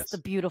 but that's the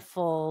Yes.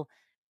 beautiful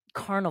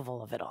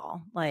carnival of it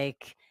all.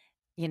 Like,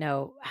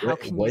 how What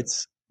can you,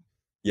 what's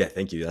Yeah,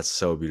 thank you. That's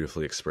so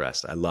beautifully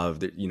expressed. I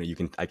love that,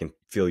 I can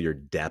feel your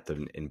depth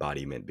of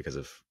embodiment because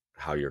of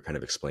how you're kind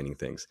of explaining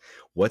things.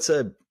 What's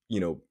a,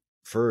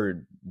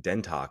 for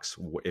Dentox,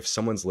 if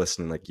someone's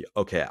listening, like,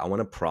 okay, I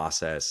want to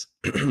process,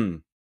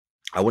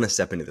 I want to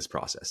step into this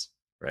process,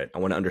 right? I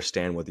want to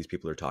understand what these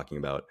people are talking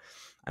about.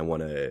 I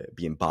want to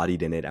be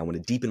embodied in it. I want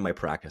to deepen my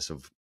practice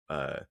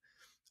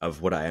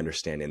of what I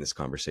understand in this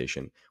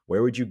conversation.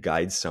 Where would you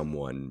guide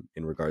someone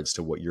in regards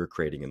to what you're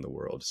creating in the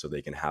world so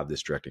they can have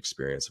this direct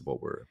experience of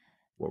what we're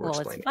well, it's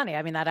explaining? funny.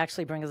 I mean, that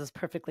actually brings us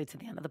perfectly to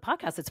the end of the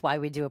podcast. It's why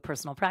we do a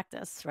personal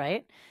practice,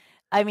 right?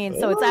 I mean,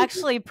 so it's Oh,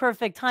 actually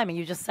perfect timing.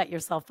 You just set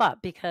yourself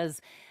up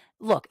because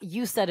look,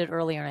 you said it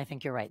earlier, and I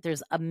think you're right.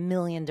 There's a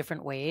million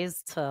different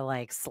ways to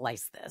like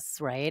slice this,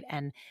 right?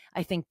 And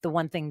I think the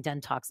one thing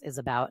Den Talks is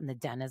about, and the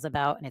Den is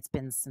about, and it's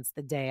been since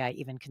the day I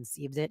even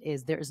conceived it,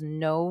 is there is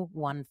no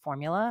one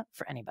formula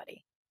for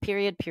anybody.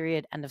 Period,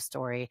 end of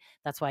story.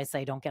 That's why I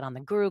say don't get on the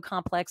guru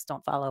complex.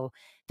 Don't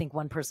think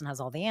one person has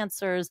all the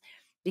answers,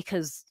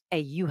 because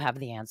you have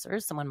the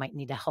answers. Someone might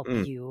need to help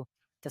mm, you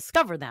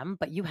discover them,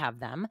 but you have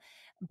them.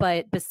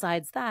 But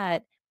besides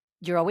that,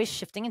 you're always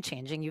shifting and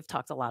changing. You've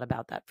talked a lot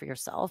about that for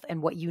yourself,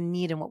 and what you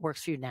need and what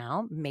works for you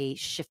now may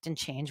shift and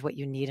change what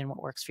you need and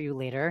what works for you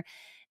later.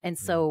 And mm,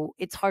 so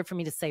it's hard for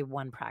me to say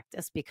one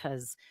practice,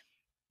 because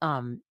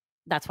um,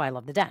 that's why I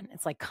love the Den.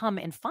 It's like, come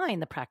and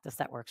find the practice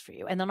that works for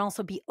you. And then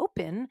also be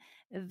open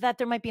that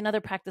there might be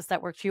another practice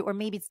that works for you, or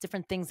maybe it's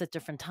different things at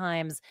different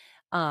times.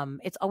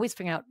 It's always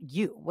figuring out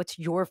what's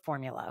your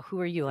formula?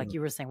 Who are you? Like mm,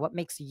 you were saying, what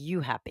makes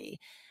you happy?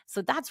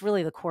 So that's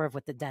really the core of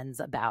what the Den's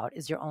about,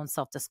 is your own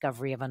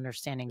self-discovery of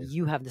understanding yeah.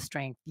 you have the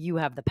strength, you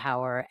have the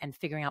power, and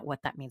figuring out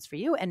what that means for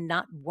you, and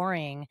not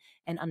worrying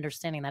and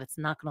understanding that it's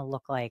not going to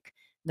look like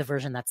the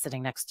version that's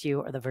sitting next to you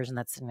or the version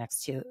that's sitting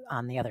next to you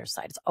on the other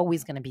side. It's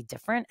always going to be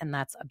different. And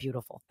that's a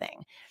beautiful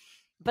thing.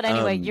 But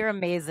anyway, Um, you're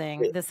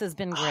amazing. wait, This has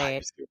been ah,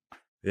 great.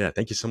 yeah,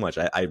 thank you so much.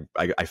 I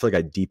feel like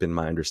I deepen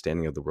my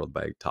understanding of the world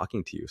by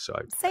talking to you. So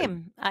I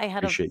Same.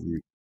 appreciate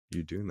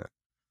you doing that.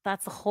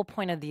 That's the whole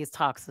point of these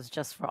talks, is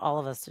just for all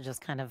of us to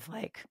just kind of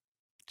like,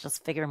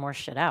 just figure more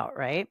shit out,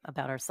 right?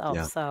 About ourselves.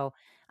 Yeah. So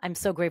I'm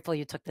so grateful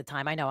you took the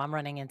time. I know I'm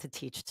running in to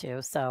teach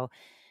too. So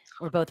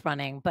we're both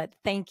running, but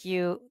thank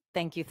you.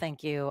 Thank you.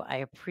 Thank you. I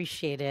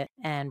appreciate it.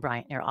 And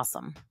Bryant, you're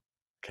awesome.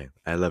 Okay.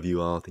 I love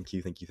you all. Thank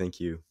you. Thank you. Thank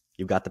you.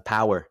 You've got the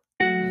power.